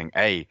thinking,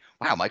 A,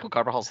 wow, Michael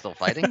Carvajal's still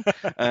fighting,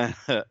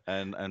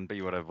 and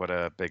B, what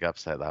a big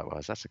upset that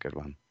was. That's a good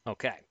one.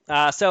 Okay,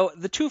 so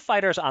the two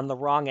fighters on the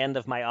wrong end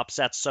of my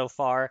upsets so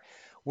far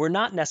were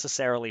not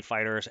necessarily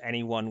fighters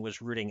anyone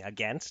was rooting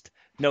against.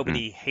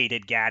 Nobody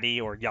hated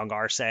Gatti or young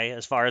Arce,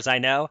 as far as I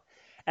know.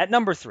 At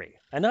number 3,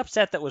 an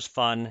upset that was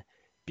fun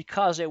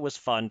because it was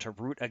fun to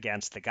root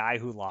against the guy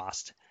who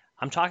lost.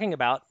 I'm talking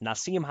about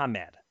Naseem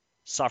Hamed,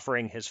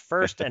 suffering his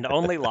first and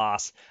only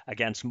loss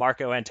against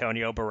Marco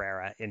Antonio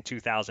Barrera in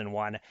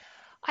 2001.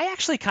 I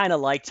actually kind of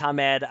liked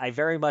Hamed. I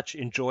very much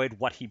enjoyed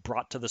what he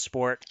brought to the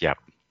sport. Yep.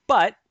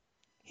 But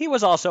he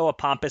was also a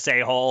pompous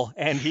a-hole,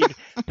 and he'd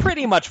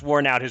pretty much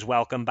worn out his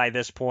welcome by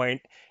this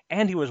point,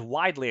 and he was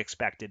widely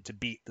expected to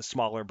beat the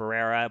smaller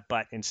Barrera,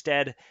 but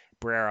instead,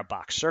 Barrera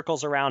boxed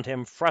circles around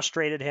him,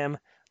 frustrated him,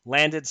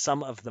 landed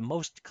some of the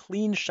most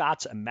clean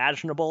shots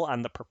imaginable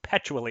on the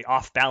perpetually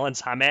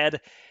off-balance Hamed,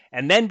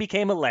 and then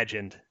became a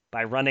legend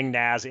by running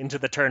Naz into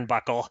the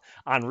turnbuckle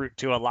en route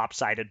to a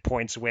lopsided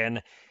points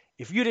win.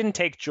 If you didn't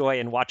take joy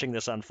in watching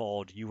this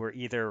unfold, you were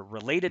either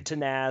related to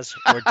Naz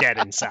or dead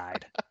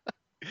inside.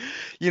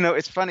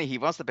 It's funny. He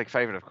was the big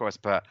favorite, of course,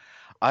 but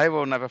I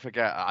will never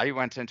forget. I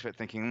went into it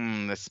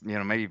thinking, this,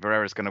 maybe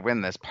Barrera's going to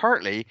win this.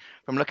 Partly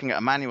from looking at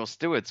Emmanuel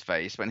Stewart's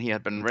face when he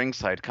had been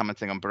ringside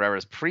commenting on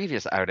Barrera's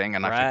previous outing,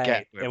 and I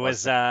forget who it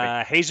was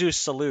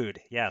Jesus Salud.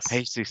 Yes,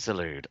 Jesus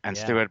Salud, and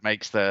Yeah. Stewart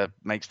makes the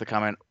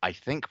comment. I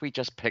think we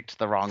just picked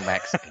the wrong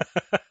Mexican.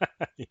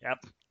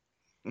 Yep.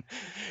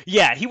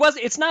 Yeah, he was.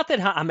 It's not that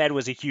Hamed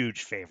was a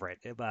huge favorite,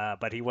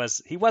 but he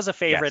was a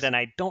favorite, Yes. and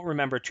I don't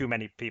remember too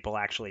many people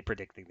actually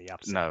predicting the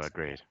upset. No,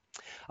 agreed.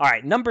 All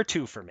right, number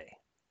 2 for me.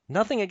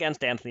 Nothing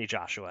against Anthony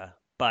Joshua,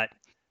 but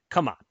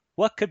come on.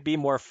 What could be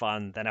more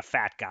fun than a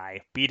fat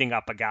guy beating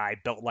up a guy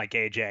built like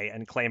AJ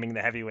and claiming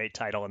the heavyweight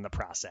title in the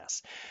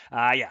process?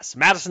 Yes,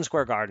 Madison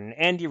Square Garden,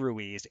 Andy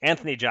Ruiz,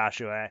 Anthony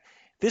Joshua.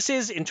 This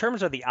is, in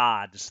terms of the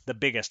odds, the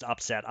biggest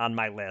upset on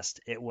my list.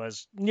 It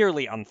was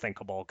nearly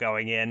unthinkable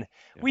going in.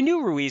 Yeah. We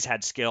knew Ruiz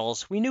had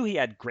skills. We knew he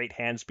had great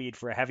hand speed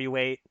for a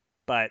heavyweight,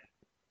 but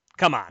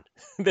come on.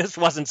 This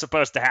wasn't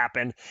supposed to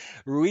happen.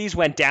 Ruiz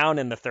went down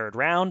in the 3rd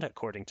round,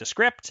 according to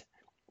script.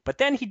 But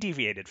then he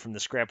deviated from the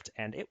script,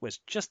 and it was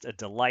just a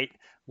delight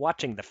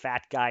watching the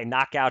fat guy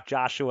knock out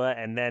Joshua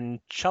and then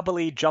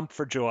chubbily jump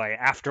for joy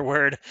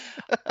afterward.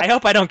 I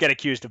hope I don't get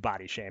accused of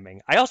body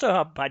shaming. I also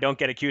hope I don't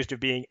get accused of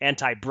being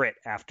anti-Brit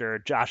after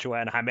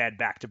Joshua and Hamed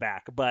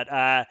back-to-back.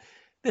 But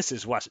this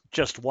is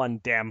just one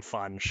damn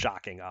fun,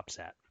 shocking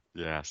upset.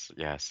 Yes,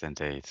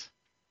 indeed.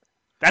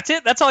 That's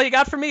it? That's all you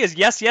got for me is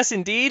yes,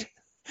 indeed?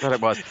 But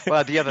it was.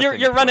 Well, the other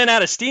You're running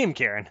out of steam,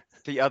 Kieran.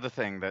 The other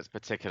thing that's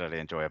particularly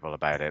enjoyable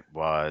about it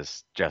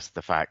was just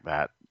the fact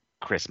that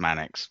Chris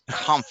Mannix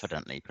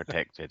confidently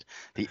predicted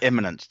the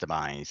imminent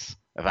demise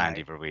of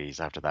Andy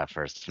Ruiz after that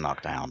first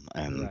knockdown,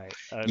 and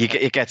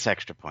it gets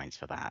extra points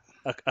for that.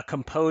 A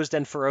composed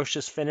and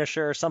ferocious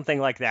finisher, something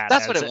like that.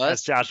 That's what it was.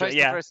 As Joshua,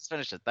 First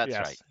finisher. That's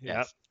right.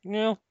 Yes.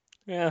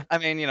 Yeah. I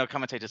mean,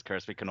 commentators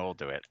curse. We can all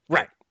do it.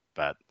 Right.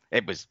 But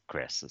it was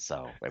Chris,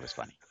 so it was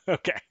funny.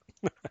 Okay.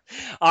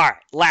 All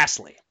right.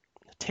 Lastly,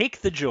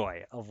 take the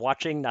joy of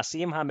watching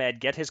Naseem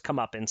Hamed get his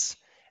comeuppance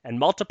and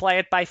multiply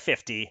it by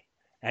 50,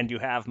 and you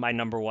have my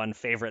number 1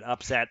 favorite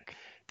upset.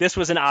 This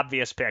was an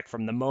obvious pick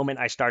from the moment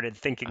I started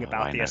thinking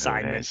about the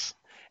assignment.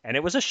 And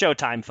it was a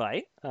Showtime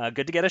fight.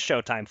 Good to get a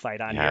Showtime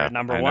fight on here at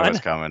number 1. I know it's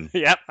coming.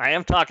 Yep, I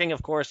am talking,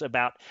 of course,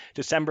 about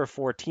December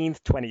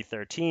 14th,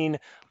 2013.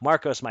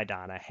 Marcos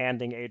Maidana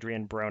handing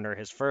Adrian Broner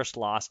his first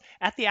loss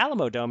at the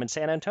Alamo Dome in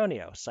San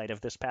Antonio, site of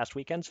this past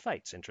weekend's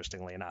fights,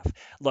 interestingly enough.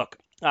 Look,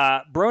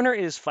 Broner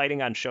is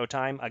fighting on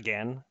Showtime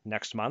again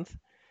next month.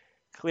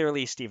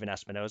 Clearly, Steven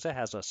Espinoza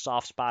has a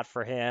soft spot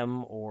for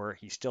him, or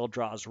he still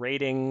draws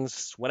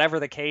ratings. Whatever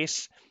the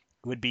case,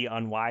 it would be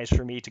unwise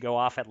for me to go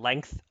off at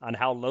length on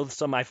how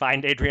loathsome I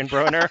find Adrian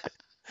Broner.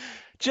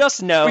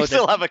 Just know we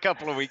still have a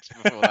couple of weeks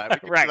before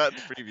that. Right.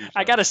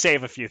 I got to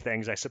save a few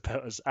things, I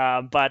suppose.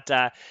 But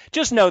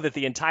just know that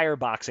the entire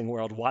boxing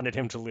world wanted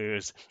him to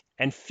lose,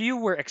 and few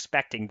were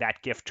expecting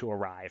that gift to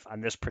arrive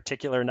on this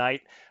particular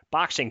night.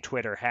 Boxing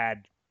Twitter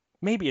had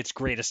maybe its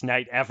greatest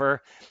night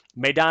ever.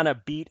 Maidana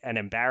beat and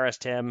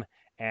embarrassed him,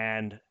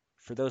 and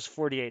for those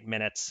 48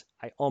 minutes,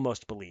 I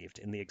almost believed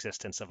in the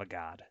existence of a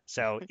god.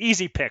 So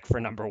easy pick for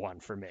number 1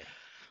 for me.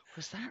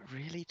 Was that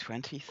really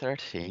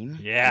 2013?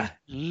 Yeah.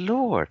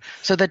 Lord.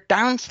 So the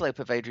downslope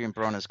of Adrian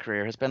Broner's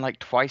career has been like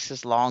twice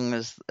as long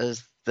as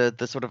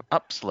the sort of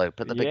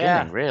upslope at the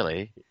beginning,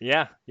 really.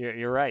 Yeah,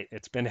 you're right.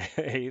 It's been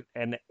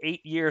an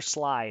 8-year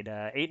slide,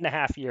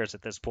 8.5 years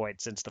at this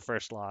point since the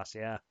first loss.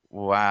 Yeah.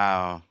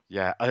 Wow.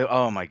 Yeah.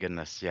 Oh my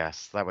goodness.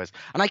 Yes, that was.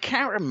 And I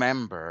can't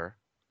remember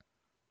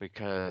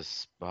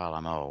because, well,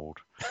 I'm old,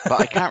 but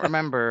I can't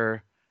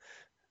remember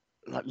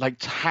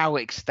like how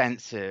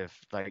extensive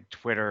like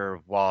Twitter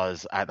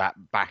was at that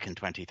back in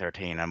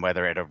 2013 and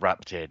whether it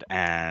erupted.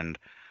 And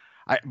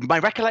my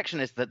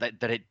recollection is that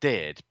it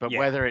did, but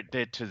whether it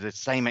did to the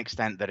same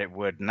extent that it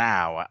would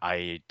now,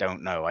 I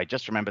don't know. I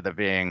just remember there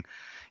being,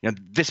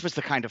 this was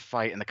the kind of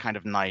fight and the kind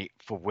of night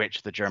for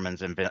which the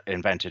Germans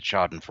invented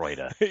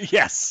Schadenfreude.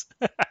 Yes.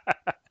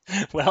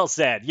 Well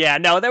said. Yeah,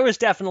 no, there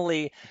was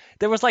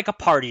like a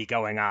party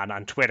going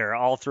on Twitter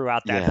all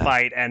throughout that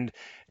fight. And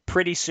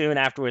pretty soon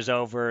after it was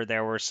over,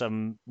 there were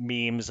some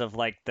memes of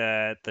like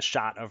the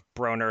shot of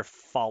Broner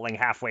falling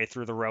halfway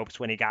through the ropes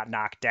when he got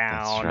knocked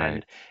down. That's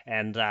right.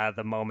 And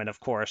the moment, of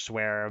course,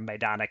 where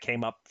Maidana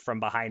came up from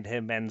behind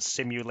him and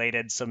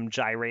simulated some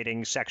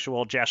gyrating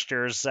sexual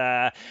gestures.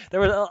 There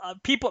were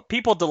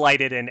people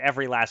delighted in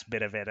every last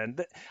bit of it.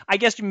 And I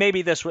guess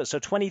maybe this was, so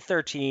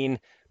 2013,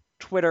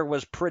 Twitter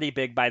was pretty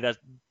big by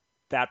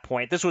that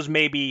point. This was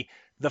maybe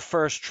the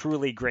first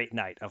truly great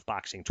night of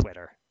boxing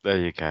Twitter. There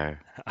you go.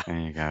 There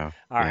you go.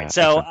 All right,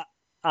 so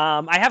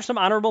I have some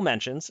honorable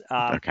mentions.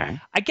 Okay.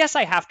 I guess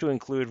I have to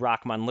include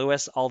Rahman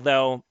Lewis,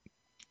 although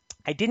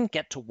I didn't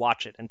get to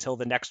watch it until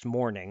the next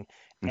morning,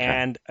 Okay.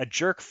 and a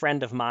jerk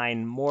friend of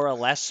mine more or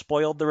less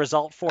spoiled the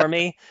result for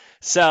me.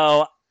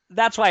 So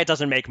that's why it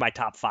doesn't make my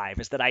top 5,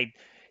 is that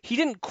he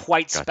didn't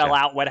quite spell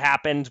out what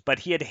happened, but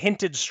he had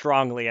hinted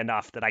strongly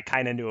enough that I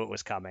kind of knew it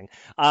was coming.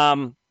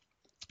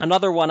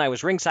 Another one I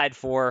was ringside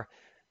for,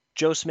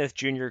 Joe Smith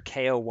Jr.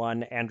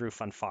 KO1 Andrew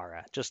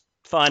Funfara. Just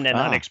fun and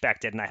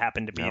unexpected, and I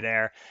happened to be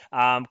there.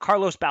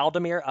 Carlos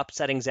Baldemir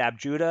upsetting Zab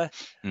Judah.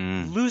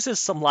 Loses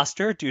some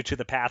luster due to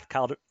the path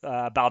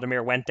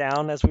Baldemir went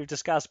down, as we've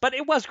discussed, but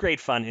it was great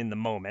fun in the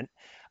moment.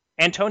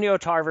 Antonio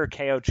Tarver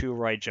KO2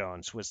 Roy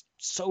Jones was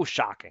so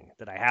shocking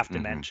that I have to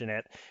mention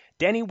it.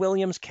 Danny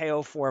Williams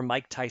KO4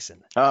 Mike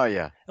Tyson. Oh,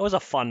 yeah. It was a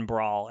fun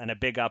brawl and a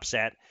big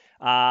upset.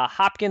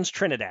 Hopkins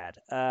Trinidad.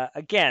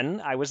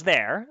 Again, I was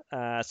there,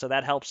 so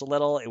that helps a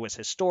little. It was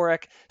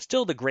historic.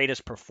 Still the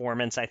greatest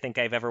performance I think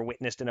I've ever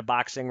witnessed in a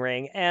boxing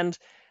ring, and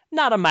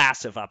not a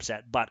massive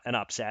upset, but an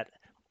upset.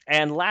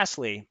 And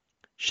lastly,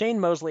 Shane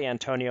Mosley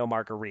Antonio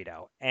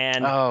Margarito.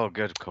 And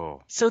good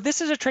call. So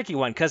this is a tricky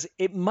one because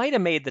it might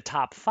have made the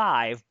top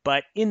 5,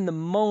 but in the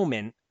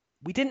moment,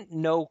 we didn't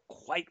know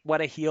quite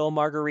what a heel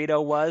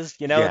Margarito was.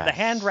 You know, Yes. The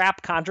hand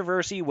wrap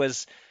controversy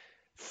was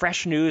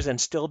fresh news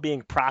and still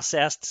being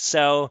processed.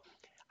 So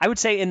I would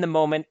say in the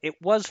moment, it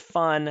was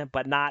fun,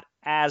 but not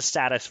as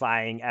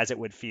satisfying as it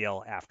would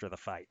feel after the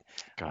fight.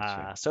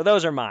 Gotcha. So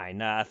those are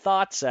mine.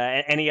 Thoughts?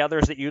 Any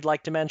others that you'd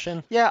like to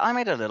mention? Yeah, I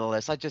made a little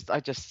list. I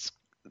just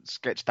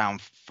sketched down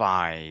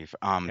 5,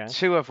 Okay.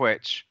 2 of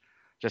which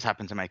just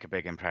happened to make a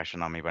big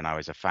impression on me when I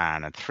was a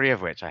fan, and 3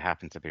 of which I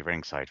happened to be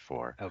ringside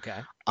for. Okay.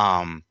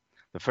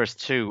 The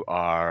first 2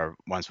 are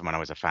ones from when I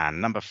was a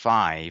fan. Number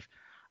 5,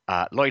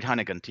 Lloyd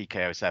Honeyghan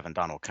TKO7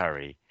 Donald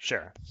Curry.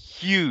 Sure.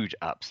 Huge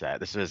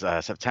upset. This was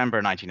September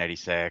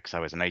 1986. I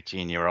was an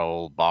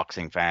 18-year-old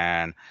boxing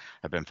fan.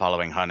 I've been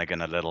following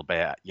Honeyghan a little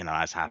bit. You know,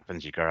 as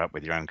happens, you grow up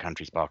with your own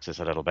country's boxers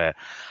a little bit.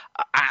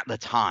 At the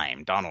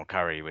time, Donald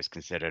Curry was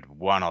considered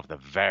one of the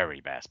very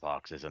best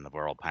boxers in the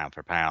world, pound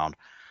for pound.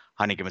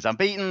 Honeyghan was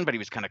unbeaten, but he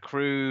was kind of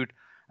crude.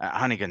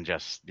 Honeyghan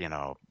just, you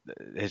know,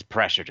 his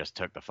pressure just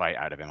took the fight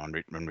out of him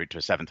en route to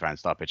a 7th round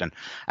stoppage.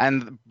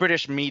 And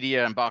British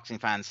media and boxing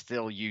fans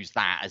still use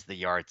that as the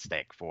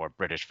yardstick for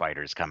British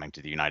fighters coming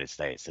to the United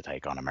States to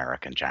take on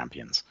American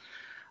champions.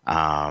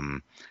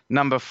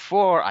 Number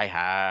 4, I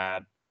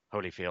had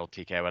Holyfield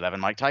TKO 11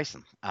 Mike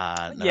Tyson,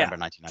 November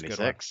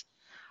 1996.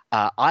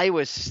 I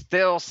was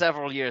still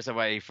several years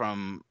away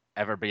from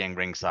ever being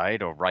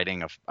ringside or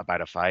writing about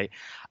a fight.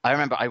 I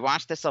remember I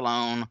watched this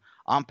alone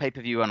on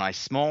pay-per-view on my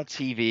small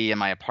TV in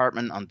my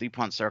apartment on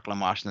DuPont Circle in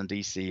Washington,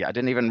 D.C. I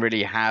didn't even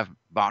really have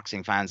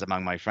boxing fans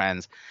among my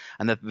friends.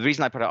 And the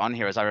reason I put it on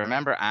here is I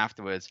remember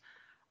afterwards,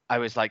 I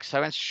was like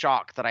so in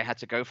shock that I had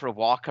to go for a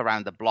walk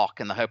around the block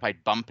in the hope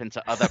I'd bump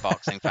into other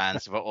boxing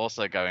fans who were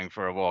also going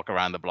for a walk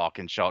around the block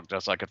in shock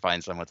just so I could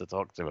find someone to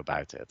talk to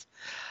about it.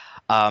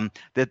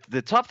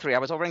 The top 3 I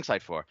was all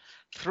ringside for.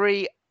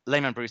 3,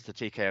 Layman Brewster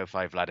TKO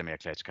 5 Vladimir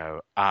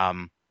Klitschko.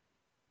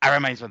 It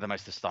remains one of the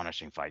most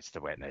astonishing fights to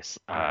witness.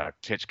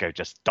 Klitschko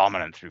just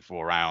dominant through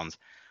 4 rounds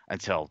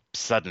until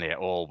suddenly it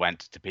all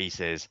went to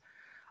pieces.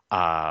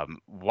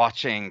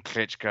 Watching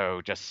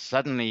Klitschko just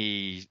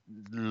suddenly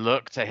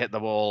look to hit the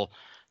wall,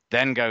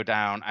 then go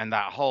down, and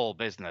that whole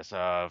business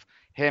of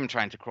him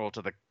trying to crawl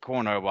to the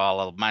corner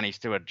while Manny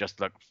Stewart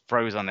just looked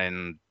frozen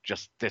in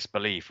just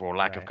disbelief or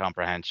lack of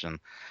comprehension.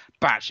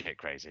 Batshit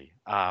crazy.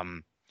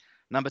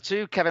 Number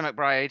 2, Kevin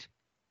McBride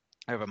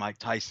over Mike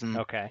Tyson.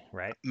 Okay,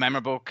 right.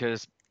 Memorable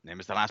because it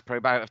was the last pro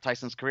bout of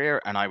Tyson's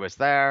career, and I was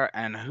there.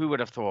 And who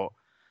would have thought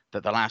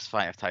that the last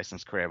fight of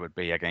Tyson's career would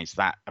be against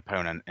that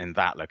opponent in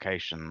that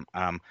location?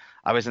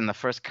 I was in the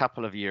first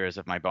couple of years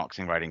of my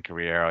boxing writing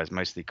career. I was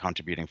mostly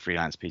contributing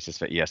freelance pieces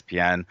for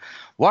ESPN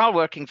while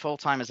working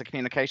full-time as a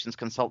communications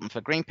consultant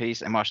for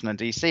Greenpeace in Washington,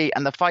 D.C.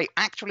 And the fight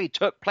actually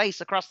took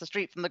place across the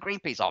street from the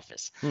Greenpeace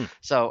office.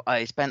 So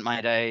I spent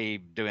my day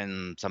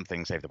doing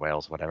something, Save the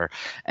Whales, whatever,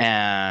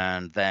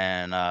 and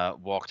then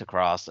walked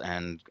across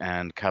and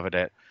covered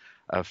it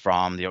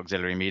from the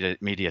auxiliary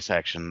media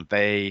section.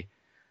 They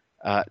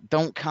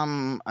don't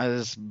come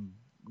as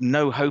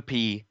no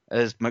hopey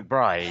as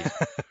McBride,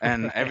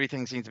 and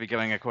everything seemed to be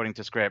going according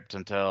to script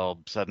until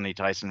suddenly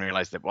Tyson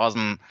realized it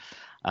wasn't,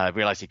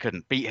 realized he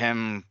couldn't beat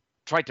him,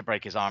 tried to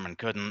break his arm and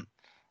couldn't,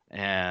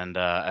 and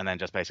then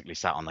just basically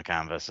sat on the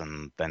canvas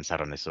and then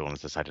sat on his stool and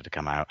decided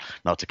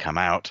not to come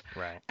out.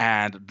 Right.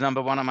 And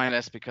number 1 on my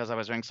list, because I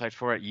was ringside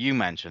for it, you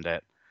mentioned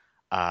it,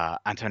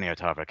 Antonio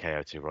Tarver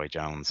KO2 Roy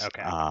Jones.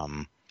 Okay.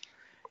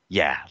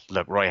 Yeah,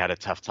 look, Roy had a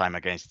tough time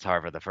against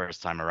Tarver the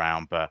first time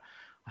around, but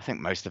I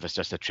think most of us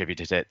just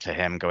attributed it to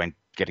him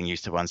getting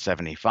used to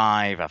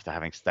 175 after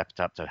having stepped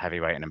up to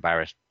heavyweight and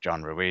embarrassed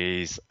John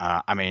Ruiz.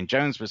 I mean,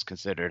 Jones was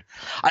considered.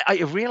 I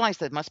realized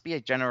there must be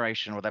a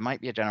generation, or there might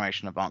be a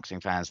generation of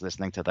boxing fans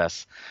listening to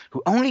this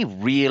who only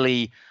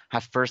really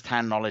have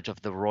firsthand knowledge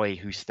of the Roy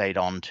who stayed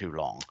on too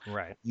long,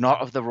 Right?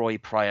 not of the Roy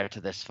prior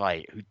to this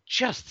fight, who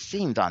just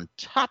seemed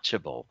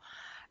untouchable.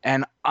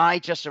 And I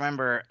just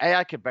remember,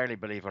 I could barely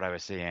believe what I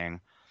was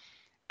seeing,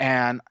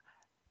 and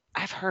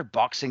I've heard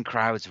boxing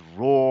crowds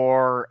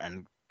roar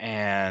and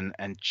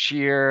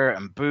cheer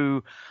and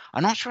boo.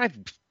 I'm not sure I've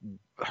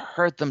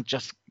heard them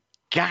just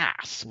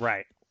gasp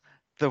Right.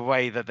 the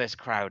way that this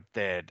crowd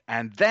did.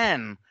 And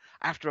then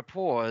after a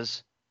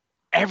pause,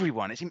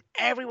 it seemed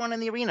everyone in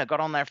the arena got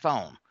on their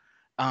phone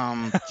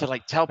to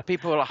like tell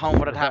people at home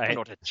what had happened, Right.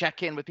 or to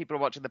check in with people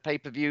watching the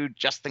pay-per-view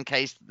just in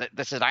case that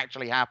this had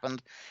actually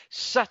happened.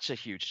 Such a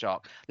huge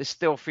shock. This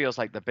still feels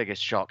like the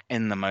biggest shock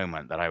in the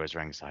moment that I was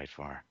ringside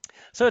for.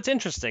 So it's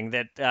interesting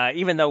that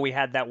even though we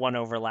had that one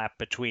overlap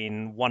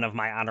between one of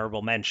my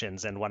honorable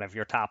mentions and one of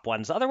your top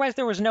ones, otherwise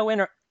there was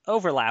no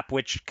overlap,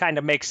 which kind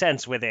of makes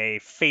sense with a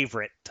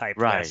favorite type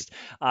Right. list.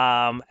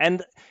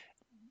 And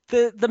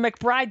the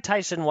McBride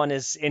Tyson one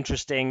is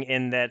interesting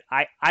in that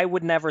I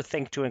would never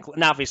think to include.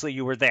 Now, obviously,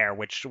 you were there,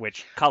 which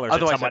colors it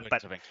Otherwise, I somewhat. wouldn't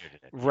But have included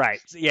it.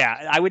 right,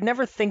 yeah, I would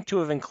never think to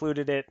have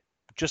included it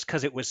just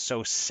because it was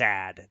so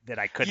sad that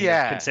I couldn't have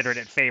Yes, considered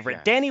it favorite.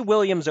 yes. Danny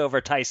Williams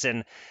over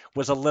Tyson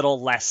was a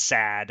little less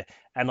sad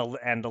and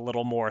a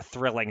little more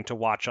thrilling to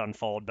watch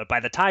unfold. But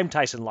by the time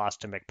Tyson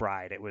lost to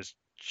McBride, it was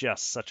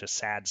just such a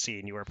sad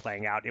scene you were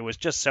playing out. It was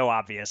just so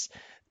obvious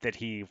that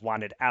he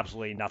wanted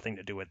absolutely nothing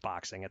to do with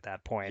boxing at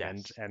that point,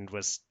 Yes. and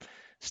was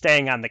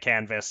staying on the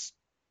canvas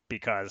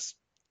because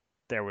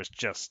there was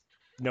just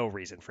no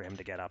reason for him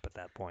to get up at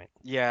that point.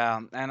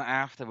 Yeah, and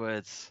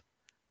afterwards,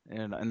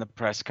 in the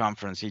press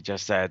conference, he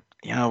just said,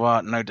 "You know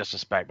what? No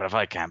disrespect, but if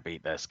I can't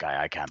beat this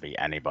guy, I can't beat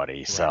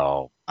anybody.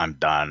 So I'm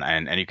done."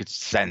 And you could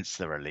sense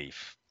the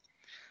relief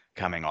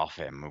coming off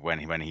him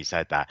when he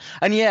said that.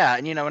 And yeah,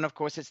 and and of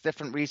course it's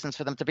different reasons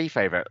for them to be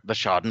favorite. The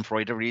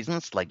Schadenfreude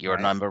reasons, like your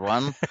Right. number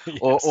one, Yes.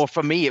 or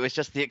for me it was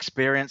just the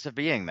experience of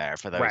being there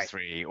for those Right.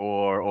 three,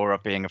 or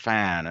of being a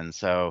fan. And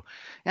so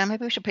yeah,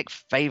 maybe we should pick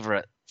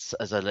favorites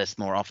as a list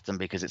more often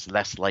because it's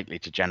less likely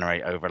to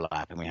generate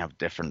overlap and we have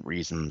different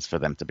reasons for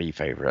them to be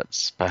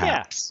favorites,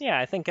 perhaps. Yeah,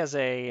 I think as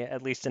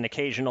at least an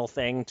occasional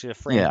thing to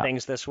frame Yeah.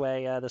 things this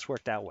way, this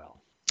worked out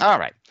well. All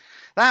right.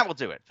 That will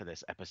do it for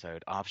this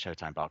episode of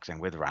Showtime Boxing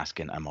with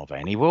Raskin and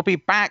Mulvaney. We'll be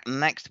back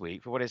next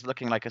week for what is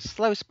looking like a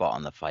slow spot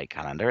on the fight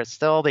calendar. It's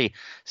still the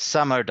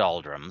summer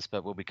doldrums,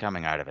 but we'll be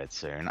coming out of it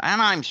soon.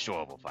 And I'm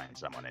sure we'll find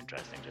someone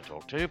interesting to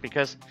talk to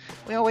because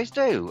we always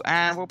do.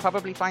 And we'll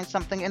probably find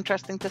something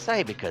interesting to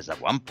say because at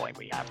one point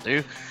we have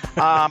to.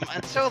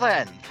 Until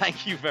then,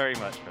 thank you very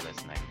much for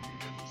listening.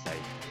 Be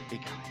safe, be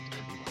kind.